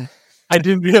 Yeah. I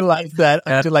didn't realize that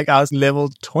until like I was level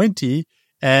 20,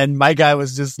 and my guy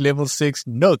was just level 6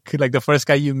 Nook, like the first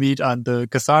guy you meet on the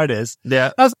Casardes.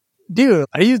 Yeah. I was, dude,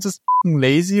 are you just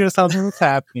lazy or something? What's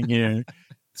happening here?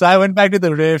 So I went back to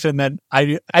the rift, and then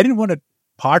I didn't want to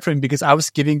part from him because I was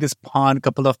giving this pawn a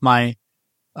couple of my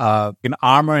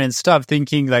armor and stuff,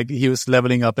 thinking like he was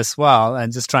leveling up as well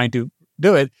and just trying to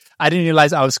do it. I didn't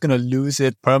realize I was going to lose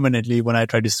it permanently when I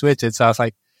tried to switch it. So I was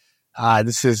like,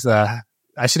 this is, I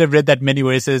should have read that menu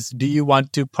where it says, do you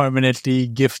want to permanently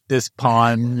gift this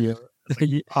pawn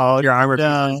all your armor?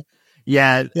 No.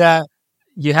 Yeah.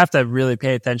 You have to really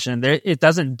pay attention. It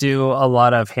doesn't do a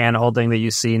lot of hand holding that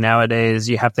you see nowadays.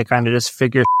 You have to kind of just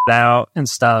figure it out and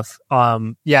stuff.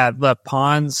 The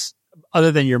pawns,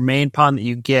 other than your main pawn that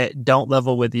you get, don't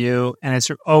level with you, and it's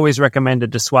always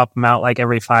recommended to swap them out like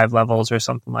every 5 levels or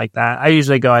something like that. I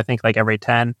usually go, I think, like every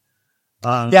 10.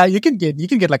 You can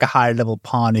get like a higher level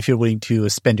pawn if you're willing to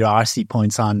spend your RC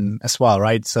points on as well,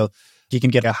 right? So you can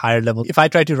get a higher level. If I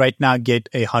try to right now get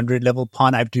a 100 level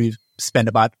pawn, I have to spend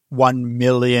about 1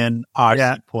 million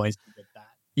RC points to get that.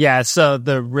 Yeah, so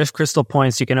the Rift Crystal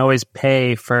points you can always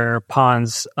pay for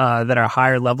pawns that are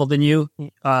higher level than you.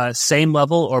 Same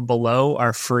level or below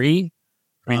are free.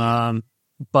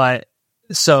 But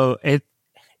so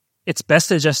it's best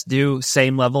to just do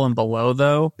same level and below,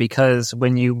 though, because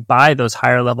when you buy those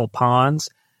higher level pawns,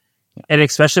 and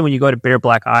especially when you go to Bitter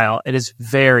Black Isle, it is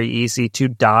very easy to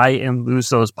die and lose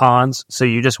those pawns. So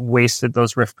you just wasted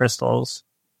those Rift Crystals.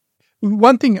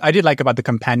 One thing I did like about the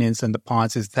companions and the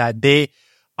pawns is that they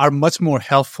are much more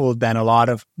helpful than a lot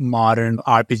of modern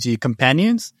RPG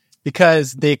companions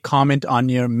because they comment on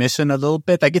your mission a little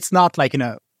bit. Like, it's not like,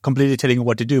 completely telling you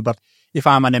what to do, but if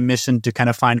I'm on a mission to kind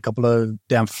of find a couple of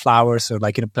damn flowers or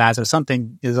like plants or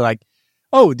something, is like,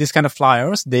 oh, this kind of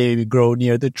flowers, they grow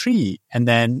near the tree. And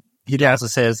then he also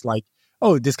says like,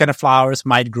 oh, this kind of flowers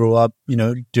might grow up,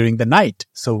 during the night.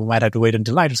 So we might have to wait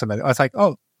until night or something. I was like,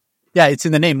 oh, yeah, it's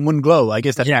in the name, Moon Glow. I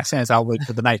guess that makes sense. I'll wait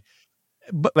for the night.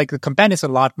 But like the companions are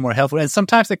a lot more helpful. And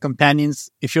sometimes the companions,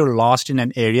 if you're lost in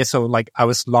an area, so like I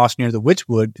was lost near the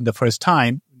Witchwood the first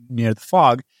time, near the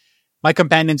fog, my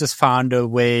companion just found a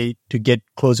way to get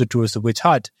closer towards the witch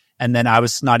hut. And then I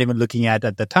was not even looking at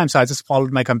the time. So I just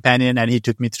followed my companion and he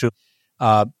took me through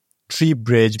tree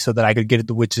bridge so that I could get to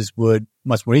the witch's wood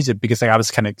much more easier because like I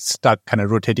was kind of stuck, kind of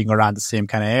rotating around the same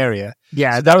kind of area.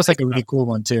 Yeah, so that was like a really cool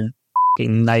one too.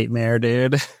 Nightmare,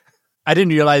 dude. I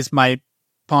didn't realize my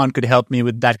pawn could help me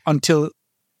with that until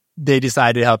they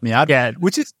decided to help me out. Yeah,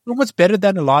 which is so much better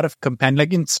than a lot of companions.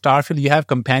 Like in Starfield, you have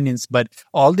companions, but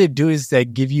all they do is they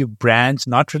give you branch,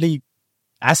 not really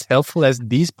as helpful as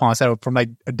these pawns that were from like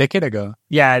a decade ago.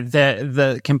 Yeah,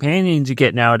 the companions you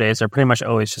get nowadays are pretty much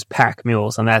always just pack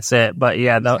mules, and that's it. But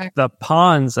yeah, the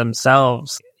pawns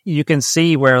themselves, you can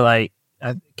see where like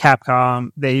Capcom,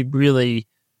 they really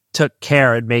took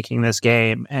care in making this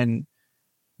game, and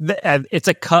it's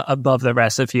a cut above the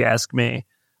rest, if you ask me.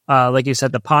 Like you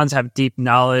said, the pawns have deep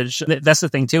knowledge. That's the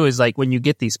thing too, is like when you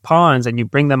get these pawns and you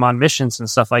bring them on missions and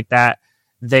stuff like that,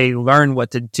 they learn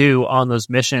what to do on those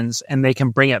missions and they can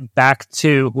bring it back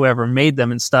to whoever made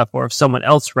them and stuff. Or if someone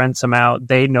else rents them out,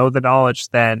 they know the knowledge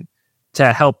then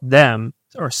to help them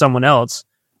or someone else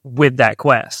with that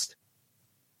quest.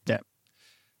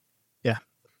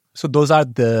 So those are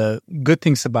the good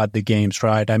things about the games,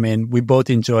 right? I mean, we both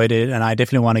enjoyed it and I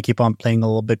definitely want to keep on playing a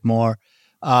little bit more.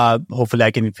 Hopefully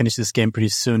I can finish this game pretty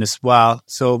soon as well.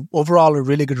 So overall, a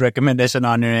really good recommendation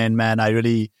on your end, man. I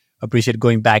really appreciate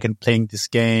going back and playing this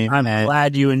game. I'm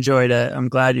glad you enjoyed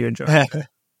it.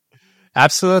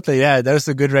 Absolutely. Yeah, that's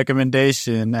a good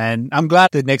recommendation. And I'm glad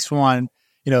the next one,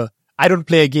 I don't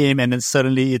play a game and then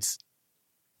suddenly it's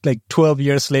like 12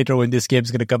 years later when this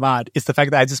game's going to come out. It's the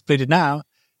fact that I just played it now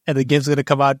and the game's going to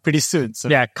come out pretty soon. So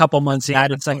yeah, a couple months. Yeah,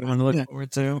 it's like one to look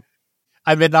forward to.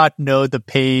 I may not know the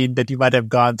pain that you might have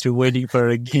gone through waiting for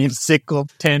a game cycle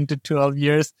 10 to 12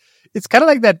 years. It's kind of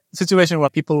like that situation where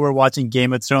people were watching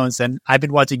Game of Thrones, and I've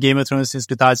been watching Game of Thrones since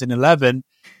 2011,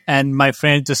 and my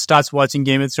friend just starts watching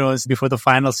Game of Thrones before the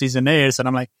final season airs, and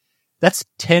I'm like, that's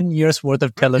 10 years worth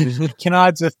of television.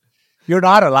 You're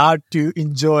not allowed to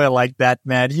enjoy like that,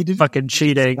 man. You did fucking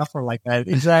cheating. Suffer like that.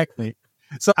 Exactly.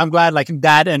 So I'm glad like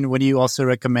that, and when you also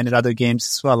recommended other games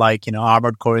as well, like,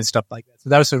 Armored Core and stuff like that. So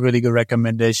that was a really good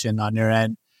recommendation on your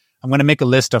end. I'm going to make a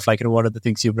list of like, what are the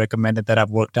things you've recommended that have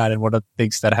worked out and what are the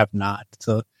things that have not.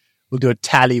 So we'll do a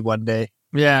tally one day.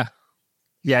 Yeah.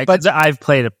 Yeah. But I've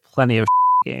played plenty of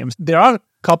games. There are a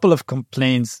couple of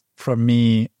complaints from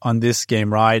me on this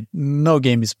game, right? No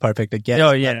game is perfect, I guess.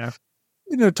 Oh, yeah.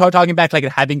 But, talking back, like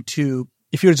having to,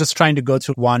 if you're just trying to go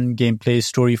through one gameplay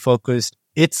story focused,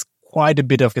 it's quite a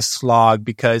bit of a slog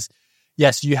because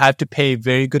yes, you have to pay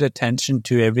very good attention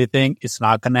to everything. It's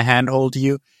not going to handhold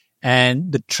you.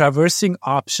 And the traversing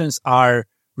options are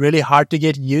really hard to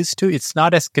get used to. It's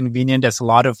not as convenient as a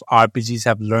lot of RPGs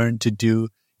have learned to do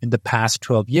in the past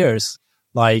 12 years,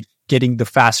 like getting the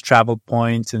fast travel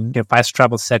points and fast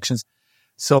travel sections.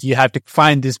 So you have to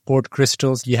find these port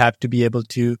crystals. You have to be able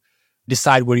to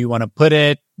decide where you want to put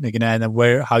it,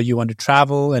 and how you want to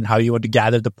travel and how you want to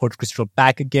gather the port crystal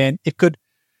back again. It could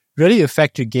really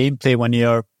affect your gameplay when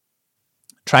you're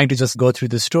trying to just go through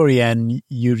the story and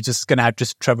you're just going to have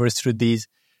to traverse through these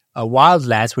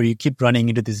wildlands where you keep running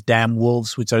into these damn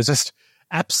wolves, which are just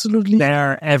absolutely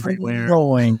they're everywhere.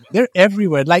 Annoying. They're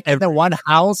everywhere. Like in the one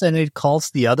house, and it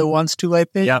calls the other ones too, I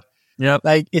think. Yep.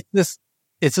 Like it's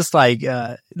just like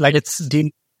it's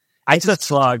a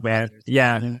slog, man.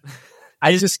 Yeah.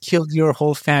 I just killed your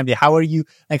whole family. How are you?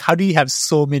 Like, how do you have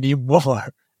so many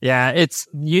more? Yeah,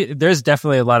 there's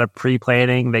definitely a lot of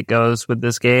pre-planning that goes with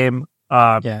this game.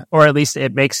 Or at least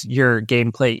it makes your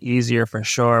gameplay easier for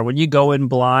sure. When you go in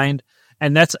blind,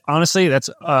 and that's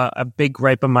a big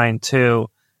gripe of mine too,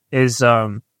 is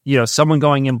someone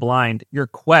going in blind, your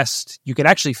quest, you can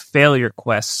actually fail your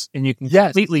quests, and you can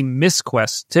completely miss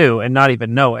quests too and not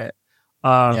even know it.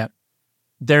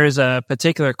 There's a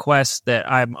particular quest that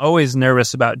I'm always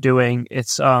nervous about doing.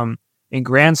 It's in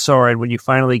Grand Sword, when you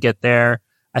finally get there.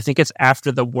 I think it's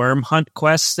after the worm hunt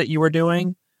quests that you were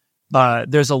doing.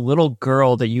 There's a little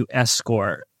girl that you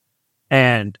escort,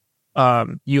 and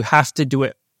you have to do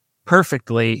it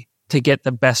perfectly to get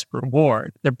the best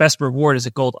reward. The best reward is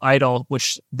a gold idol,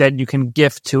 which then you can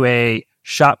gift to a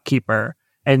shopkeeper,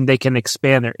 and they can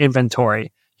expand their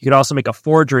inventory. You could also make a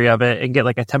forgery of it and get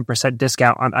like a 10%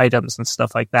 discount on items and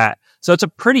stuff like that. So it's a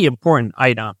pretty important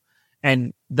item.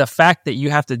 And the fact that you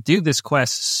have to do this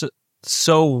quest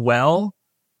so well,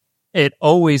 it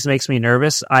always makes me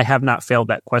nervous. I have not failed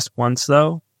that quest once,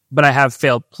 though, but I have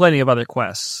failed plenty of other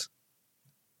quests.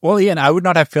 Well, Ian, I would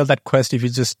not have failed that quest if you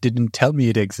just didn't tell me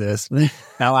it exists.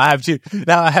 Now I have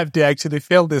to actually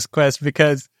fail this quest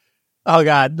because, oh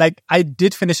God, like I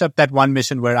did finish up that one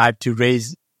mission where I have to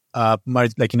raise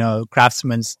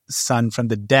craftsman's son from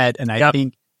the dead, and I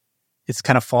think it's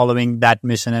kind of following that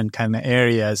mission and kind of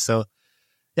area. So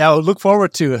yeah, I'll look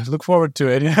forward to it.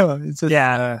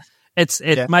 It's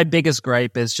just, my biggest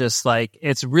gripe is just like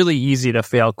it's really easy to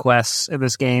fail quests in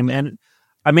this game. And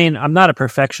I mean, I'm not a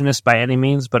perfectionist by any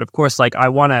means, but of course, like I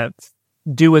want to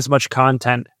do as much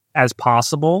content as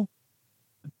possible.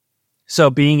 So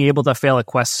being able to fail a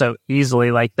quest so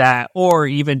easily like that, or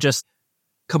even just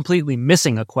completely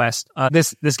missing a quest,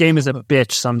 this game is a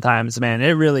bitch sometimes, man.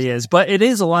 It really is, but it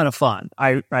is a lot of fun.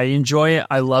 I enjoy it.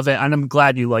 I love it, and I'm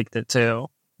glad you liked it too.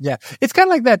 Yeah, it's kind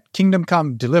of like that Kingdom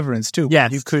Come Deliverance too. Yeah,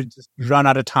 you could just run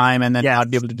out of time and then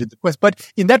not be able to do the quest.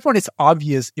 But in that one, it's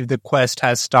obvious if the quest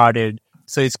has started.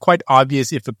 So it's quite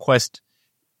obvious if the quest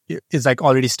is like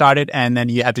already started and then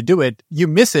you have to do it. You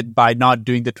miss it by not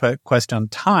doing the quest on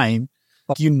time.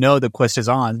 You know the quest is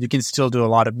on. You can still do a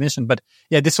lot of mission. But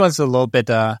yeah, this one's a little bit.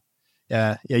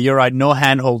 You're right. No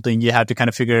hand holding. You have to kind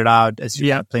of figure it out as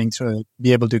you're playing through.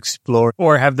 Be able to explore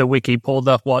or have the wiki pulled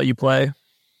up while you play.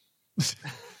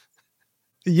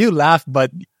 You laugh, but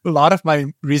a lot of my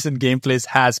recent gameplays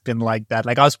has been like that.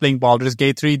 Like I was playing Baldur's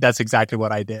Gate 3. That's exactly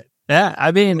what I did. Yeah,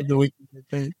 I mean,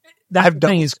 I've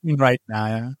done is right now.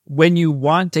 Yeah. When you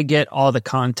want to get all the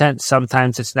content,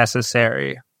 sometimes it's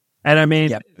necessary. And I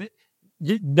mean,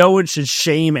 no one should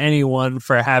shame anyone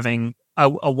for having a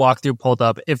walkthrough pulled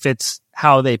up if it's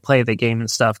how they play the game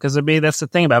and stuff. Because I mean, that's the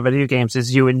thing about video games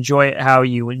is you enjoy it how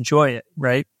you enjoy it,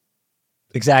 right?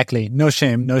 Exactly. No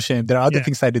shame. There are other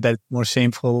things I do that are more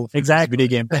shameful. Exactly. Video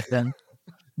game than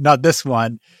not this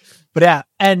one. But yeah,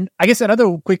 and I guess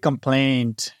another quick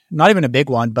complaint, not even a big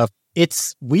one, but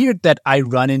it's weird that I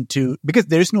run into, because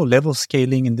there's no level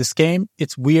scaling in this game,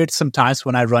 it's weird sometimes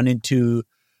when I run into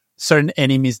certain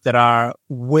enemies that are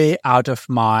way out of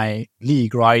my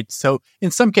league, right? So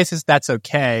in some cases, that's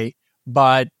okay.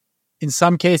 But in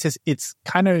some cases, it's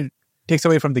kind of takes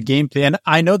away from the gameplay. And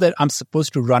I know that I'm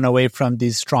supposed to run away from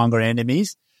these stronger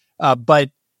enemies,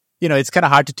 but it's kind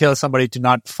of hard to tell somebody to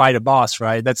not fight a boss,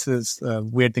 right? That's this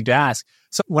weird thing to ask.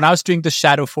 So when I was doing the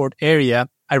Shadow Fort area,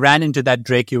 I ran into that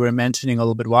Drake you were mentioning a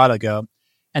little bit while ago.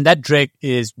 And that Drake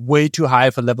is way too high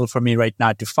of a level for me right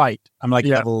now to fight. I'm like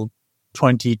level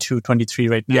 22, 23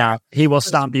 right now. Yeah, he will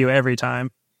stomp you every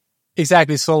time.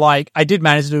 Exactly. So like I did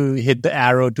manage to hit the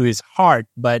arrow to his heart,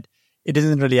 but it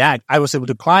doesn't really act. I was able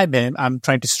to climb him. I'm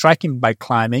trying to strike him by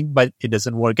climbing, but it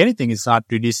doesn't work anything. It's not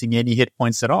reducing any hit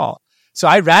points at all. So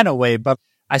I ran away, but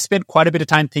I spent quite a bit of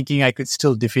time thinking I could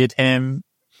still defeat him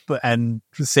and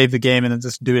save the game and then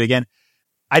just do it again.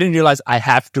 I didn't realize I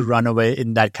have to run away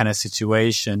in that kind of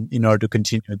situation in order to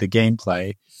continue the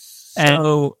gameplay.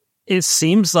 So it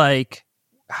seems like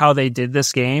how they did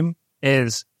this game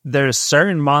is there's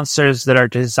certain monsters that are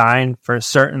designed for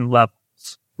certain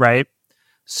levels, right?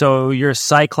 So your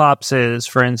Cyclopses,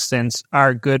 for instance,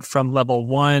 are good from level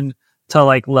 1 to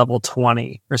like level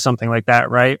 20 or something like that,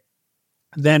 right?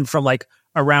 Then from like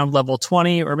around level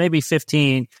 20 or maybe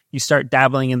 15, you start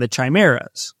dabbling in the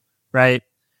Chimeras, right?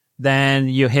 Then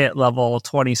you hit level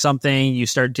 20 something, you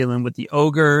start dealing with the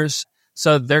ogres.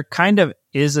 So there kind of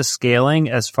is a scaling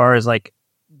as far as like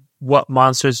what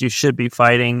monsters you should be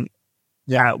fighting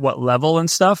at what level and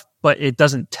stuff, but it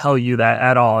doesn't tell you that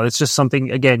at all. It's just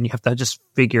something, again, you have to just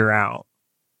figure out.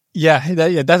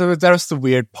 That was the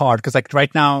weird part, because like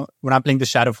right now when I'm playing the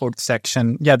Shadow Fort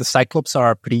section, the Cyclops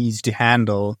are pretty easy to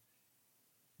handle,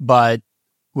 but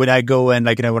when I go and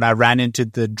when I ran into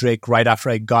the Drake right after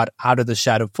I got out of the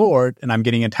Shadow Fort and I'm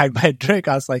getting attacked by a Drake,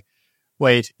 I was like,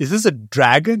 wait, is this a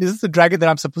dragon? Is this the dragon that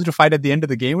I'm supposed to fight at the end of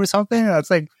the game or something? And I was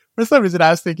like, for some reason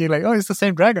I was thinking like, oh, it's the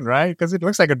same dragon, right? Because it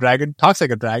looks like a dragon, talks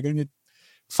like a dragon, it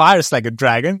fires like a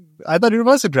dragon. I thought it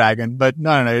was a dragon, but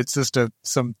no, it's just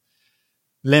some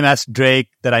lame-ass Drake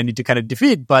that I need to kind of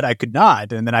defeat, but I could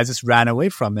not. And then I just ran away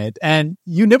from it. And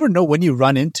you never know when you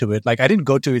run into it. Like, I didn't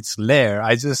go to its lair.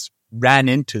 I just ran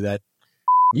into that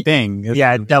thing.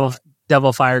 Yeah,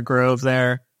 Devil Fire Grove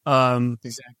there.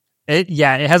 Exactly. It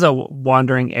has a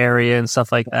wandering area and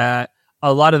stuff like that.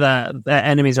 A lot of the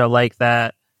enemies are like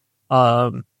that.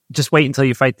 Just wait until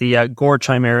you fight the Gore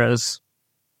Chimeras.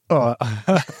 Oh,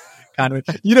 kind of.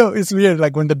 It's weird.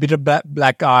 Like when the Bitter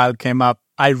Black Isle came up,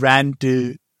 I ran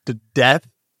to death.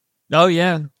 Oh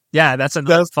yeah, that's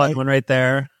another fun one right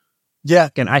there. Yeah,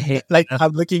 and I hate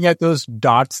I'm looking at those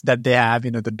dots that they have.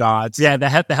 The dots. Yeah, they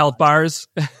have the health bars.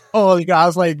 Oh, I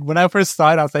was like, when I first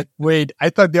saw it, I was like, wait,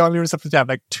 I thought they only were supposed to have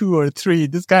like 2 or 3.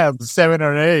 This guy has 7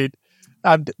 or 8.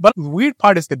 But the weird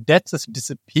part is the death just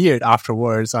disappeared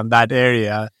afterwards on that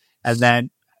area, and then.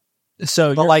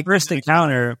 So your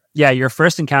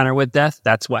first encounter with death,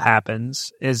 that's what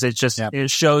happens. Is it just it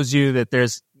shows you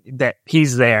that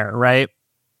he's there, right?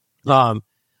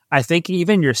 I think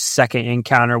even your second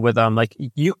encounter with him, like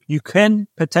you can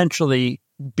potentially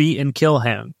beat and kill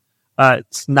him.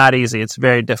 It's not easy. It's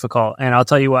very difficult. And I'll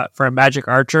tell you what, for a magic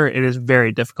archer, it is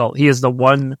very difficult. He is the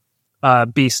one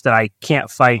beast that I can't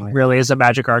fight really as a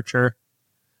magic archer.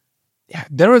 Yeah,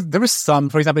 there was some,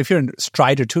 for example, if you're in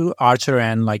Strider 2 archer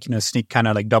and sneak kind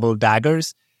of like double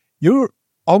daggers, you're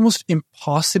almost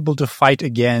impossible to fight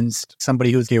against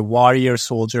somebody who's a warrior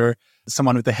soldier,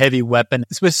 someone with a heavy weapon,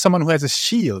 especially someone who has a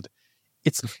shield.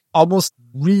 It's almost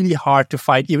really hard to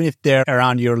fight, even if they're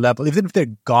around your level, even if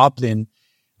they're goblin,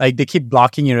 like they keep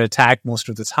blocking your attack most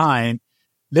of the time.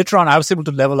 Later on, I was able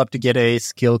to level up to get a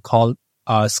skill called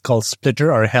Skull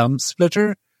Splitter or Helm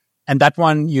Splitter. And that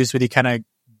one usually kind of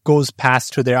goes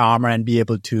past through their armor and be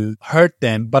able to hurt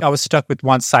them. But I was stuck with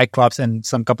one Cyclops and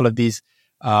some couple of these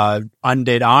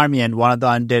undead army, and one of the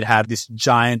undead had this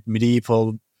giant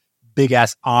medieval big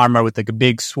ass armor with like a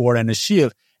big sword and a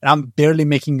shield. And I'm barely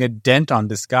making a dent on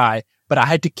this guy, but I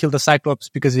had to kill the Cyclops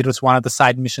because it was one of the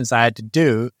side missions I had to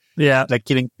do. Yeah. Like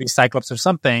killing 3 Cyclops or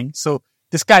something. So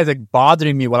this guy's like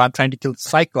bothering me while I'm trying to kill the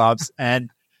Cyclops,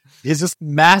 and he's just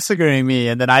massacring me.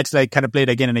 And then I just like kind of played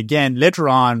again and again. Later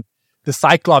on, the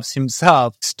Cyclops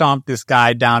himself stomped this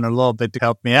guy down a little bit to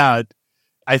help me out.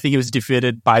 I think he was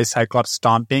defeated by Cyclops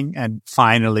stomping, and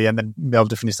then be able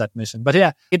to finish that mission. But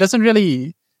yeah, it doesn't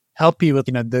really help you with,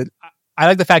 I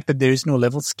like the fact that there is no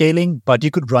level scaling, but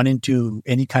you could run into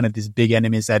any kind of these big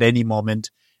enemies at any moment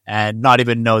and not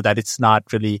even know that it's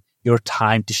not really your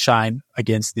time to shine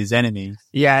against these enemies.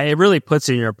 Yeah, it really puts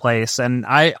you in your place. And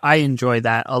I enjoy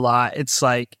that a lot. It's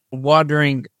like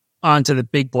wandering onto the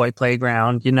big boy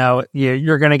playground.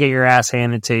 You're going to get your ass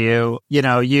handed to you.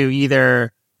 You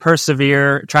either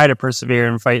try to persevere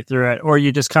and fight through it, or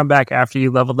you just come back after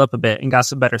you leveled up a bit and got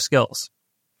some better skills.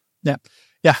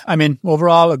 Yeah. I mean,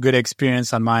 overall, a good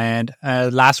experience on my end.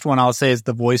 Last one I'll say is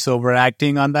the voiceover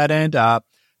acting on that end.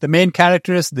 The main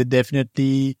characters, they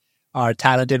definitely are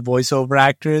talented voiceover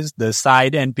actors. The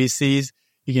side NPCs,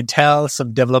 you can tell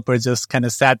some developers just kind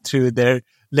of sat through their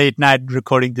late night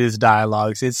recording these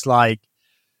dialogues. It's like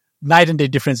night and day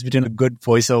difference between a good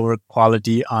voiceover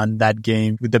quality on that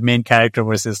game with the main character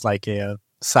versus like a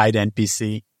side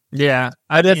NPC. Yeah.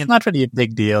 It's not really a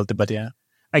big deal, but yeah.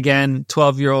 Again,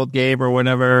 12-year-old game or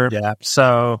whatever. Yeah.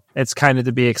 So it's kind of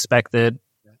to be expected.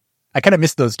 I kind of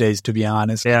miss those days, to be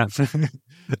honest. Yeah.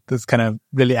 This kind of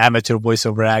really amateur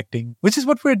voiceover acting, which is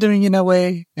what we're doing in a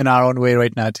way, in our own way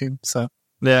right now too. So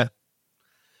yeah.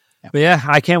 But yeah,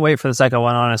 I can't wait for the second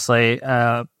one, honestly.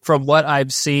 From what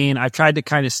I've seen, I've tried to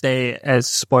kind of stay as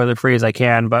spoiler free as I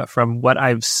can, but from what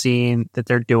I've seen that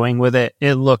they're doing with it,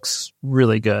 it looks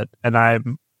really good.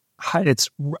 And it's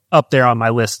up there on my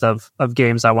list of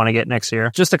games I want to get next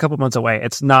year. Just a couple months away.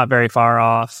 It's not very far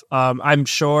off. I'm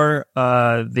sure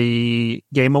the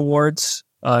Game Awards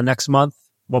next month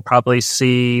we'll probably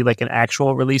see like an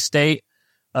actual release date.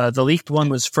 The leaked one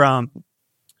was from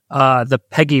the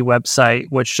PEGI website,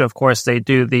 which of course they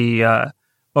do the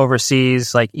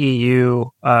overseas like EU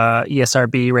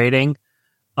ESRB rating.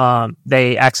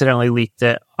 They accidentally leaked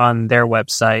it on their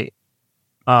website.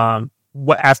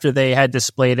 After they had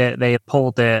displayed it, they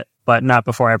pulled it, but not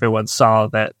before everyone saw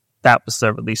that was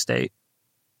the release date.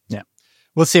 Yeah.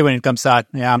 We'll see when it comes out.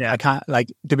 Yeah. I can't,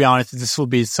 like, to be honest, this will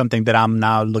be something that I'm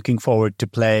now looking forward to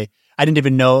play. I didn't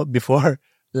even know before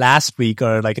last week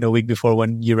or like in a week before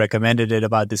when you recommended it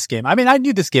about this game. I mean, I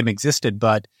knew this game existed,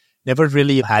 but never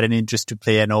really had an interest to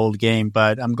play an old game.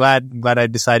 But I'm glad I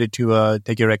decided to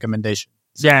take your recommendation.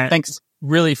 So, yeah. Thanks.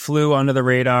 Really flew under the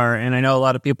radar, and I know a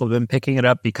lot of people have been picking it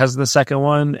up because of the second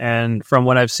one, and from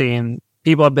what I've seen,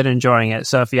 people have been enjoying it.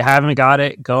 So if you haven't got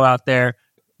it, go out there.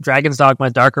 Dragon's Dogma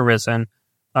Dark Arisen.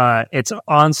 It's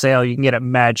on sale. You can get it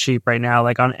mad cheap right now,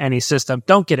 like on any system.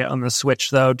 Don't get it on the Switch,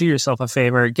 though. Do yourself a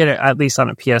favor. Get it at least on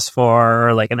a PS4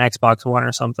 or like an Xbox One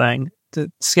or something.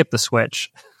 To skip the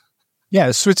Switch. Yeah,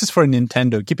 the Switch is for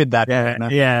Nintendo. Keep it that way.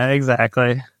 Yeah,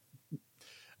 exactly. All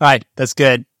right, that's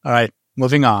good. All right,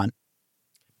 moving on.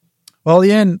 Well,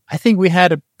 Ian, I think we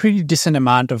had a pretty decent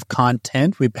amount of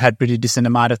content. We've had pretty decent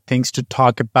amount of things to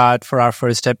talk about for our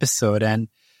first episode. And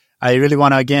I really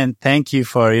want to, again, thank you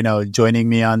for, joining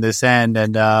me on this end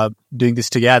and doing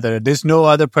this together. There's no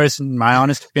other person, in my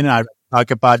honest opinion, I talk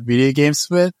about video games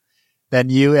with than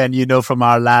you. And from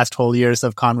our last whole years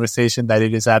of conversation that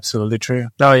it is absolutely true.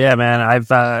 Oh, yeah, man.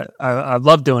 I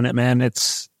love doing it, man.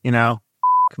 It's,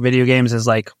 video games is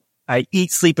like, I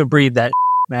eat, sleep, and breathe that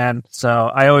man. So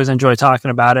I always enjoy talking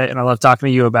about it, and I love talking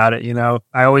to you about it.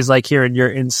 I always like hearing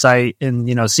your insight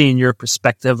and, seeing your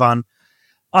perspective on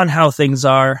how things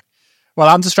are. Well,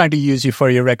 I'm just trying to use you for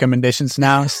your recommendations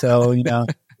now. So,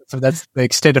 so that's the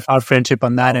extent of our friendship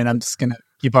on that. And I'm just going to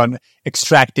keep on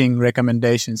extracting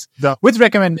recommendations. With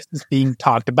recommendations being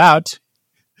talked about,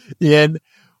 Ian,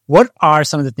 what are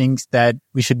some of the things that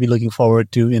we should be looking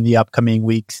forward to in the upcoming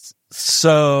weeks?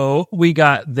 So we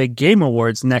got the Game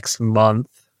Awards next month,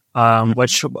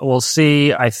 which we'll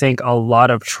see, I think, a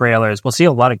lot of trailers. We'll see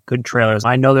a lot of good trailers.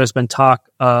 I know there's been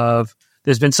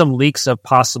some leaks of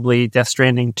possibly Death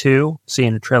Stranding 2,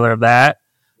 seeing a trailer of that,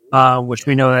 which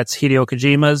we know that's Hideo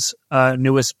Kojima's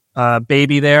newest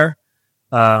baby there.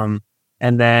 And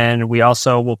then we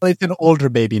also will... It's an older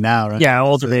baby now, right? Yeah,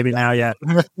 older baby now, yeah.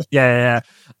 Yeah.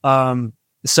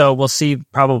 So we'll see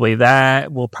probably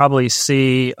that. We'll probably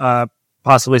see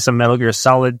possibly some Metal Gear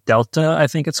Solid Delta, I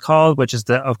think it's called, which is,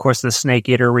 of course, the Snake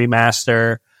Eater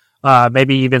remaster.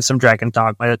 Maybe even some Dragon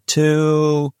Dogma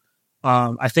 2.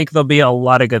 I think there'll be a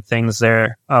lot of good things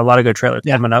there, a lot of good trailers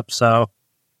coming up. So,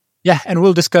 yeah, and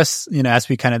we'll discuss, as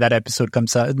we kind of that episode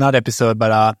comes out, not episode,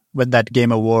 but when that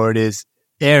Game Award is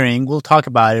airing, we'll talk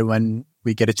about it when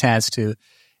we get a chance to.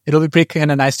 It'll be pretty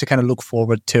kind of nice to kind of look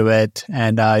forward to it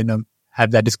and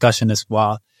have that discussion as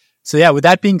well. So yeah, with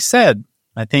that being said,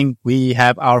 I think we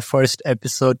have our first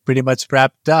episode pretty much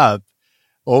wrapped up.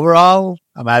 Overall,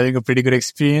 I'm having a pretty good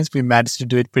experience. We managed to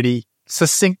do it pretty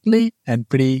succinctly and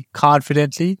pretty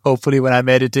confidently. Hopefully when I'm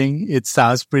editing, it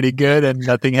sounds pretty good and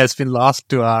nothing has been lost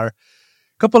to our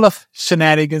couple of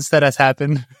shenanigans that has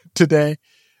happened today.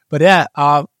 But yeah,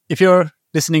 if you're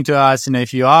listening to us,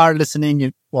 if you are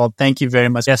listening, well, thank you very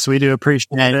much. Yes, we do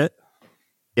appreciate it.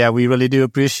 Yeah, we really do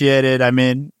appreciate it. I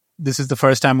mean, this is the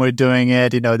first time we're doing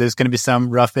it. There's going to be some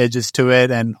rough edges to it,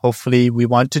 and hopefully we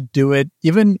want to do it.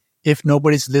 Even if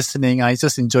nobody's listening, I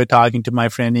just enjoy talking to my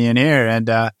friend Ian here, and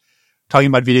talking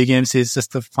about video games is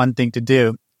just a fun thing to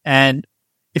do. And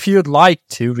if you'd like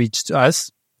to reach to us,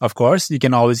 of course, you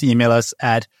can always email us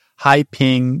at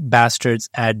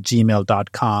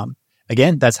highpingbastards@gmail.com.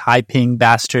 Again, that's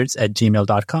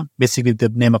highpingbastards@gmail.com. Basically, the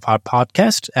name of our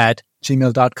podcast at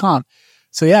gmail.com.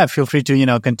 So yeah, feel free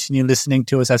to, continue listening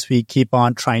to us as we keep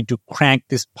on trying to crank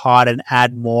this pod and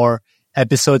add more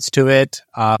episodes to it.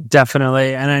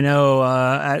 Definitely. And I know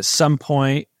at some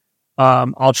point,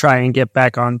 I'll try and get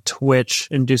back on Twitch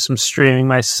and do some streaming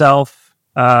myself.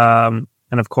 And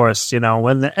of course,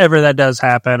 whenever that does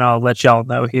happen, I'll let y'all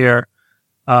know here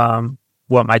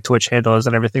what my Twitch handle is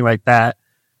and everything like that.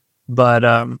 But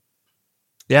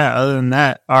yeah, other than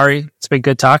that, Ari, it's been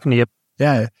good talking to you.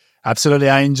 Yeah, absolutely.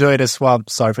 I enjoyed it as well.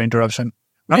 Sorry for interruption.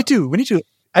 We need to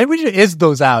I wish it is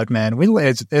those out, man. We'll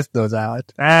is those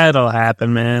out. That'll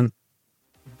happen, man.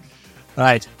 All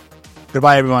right.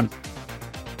 Goodbye, everyone.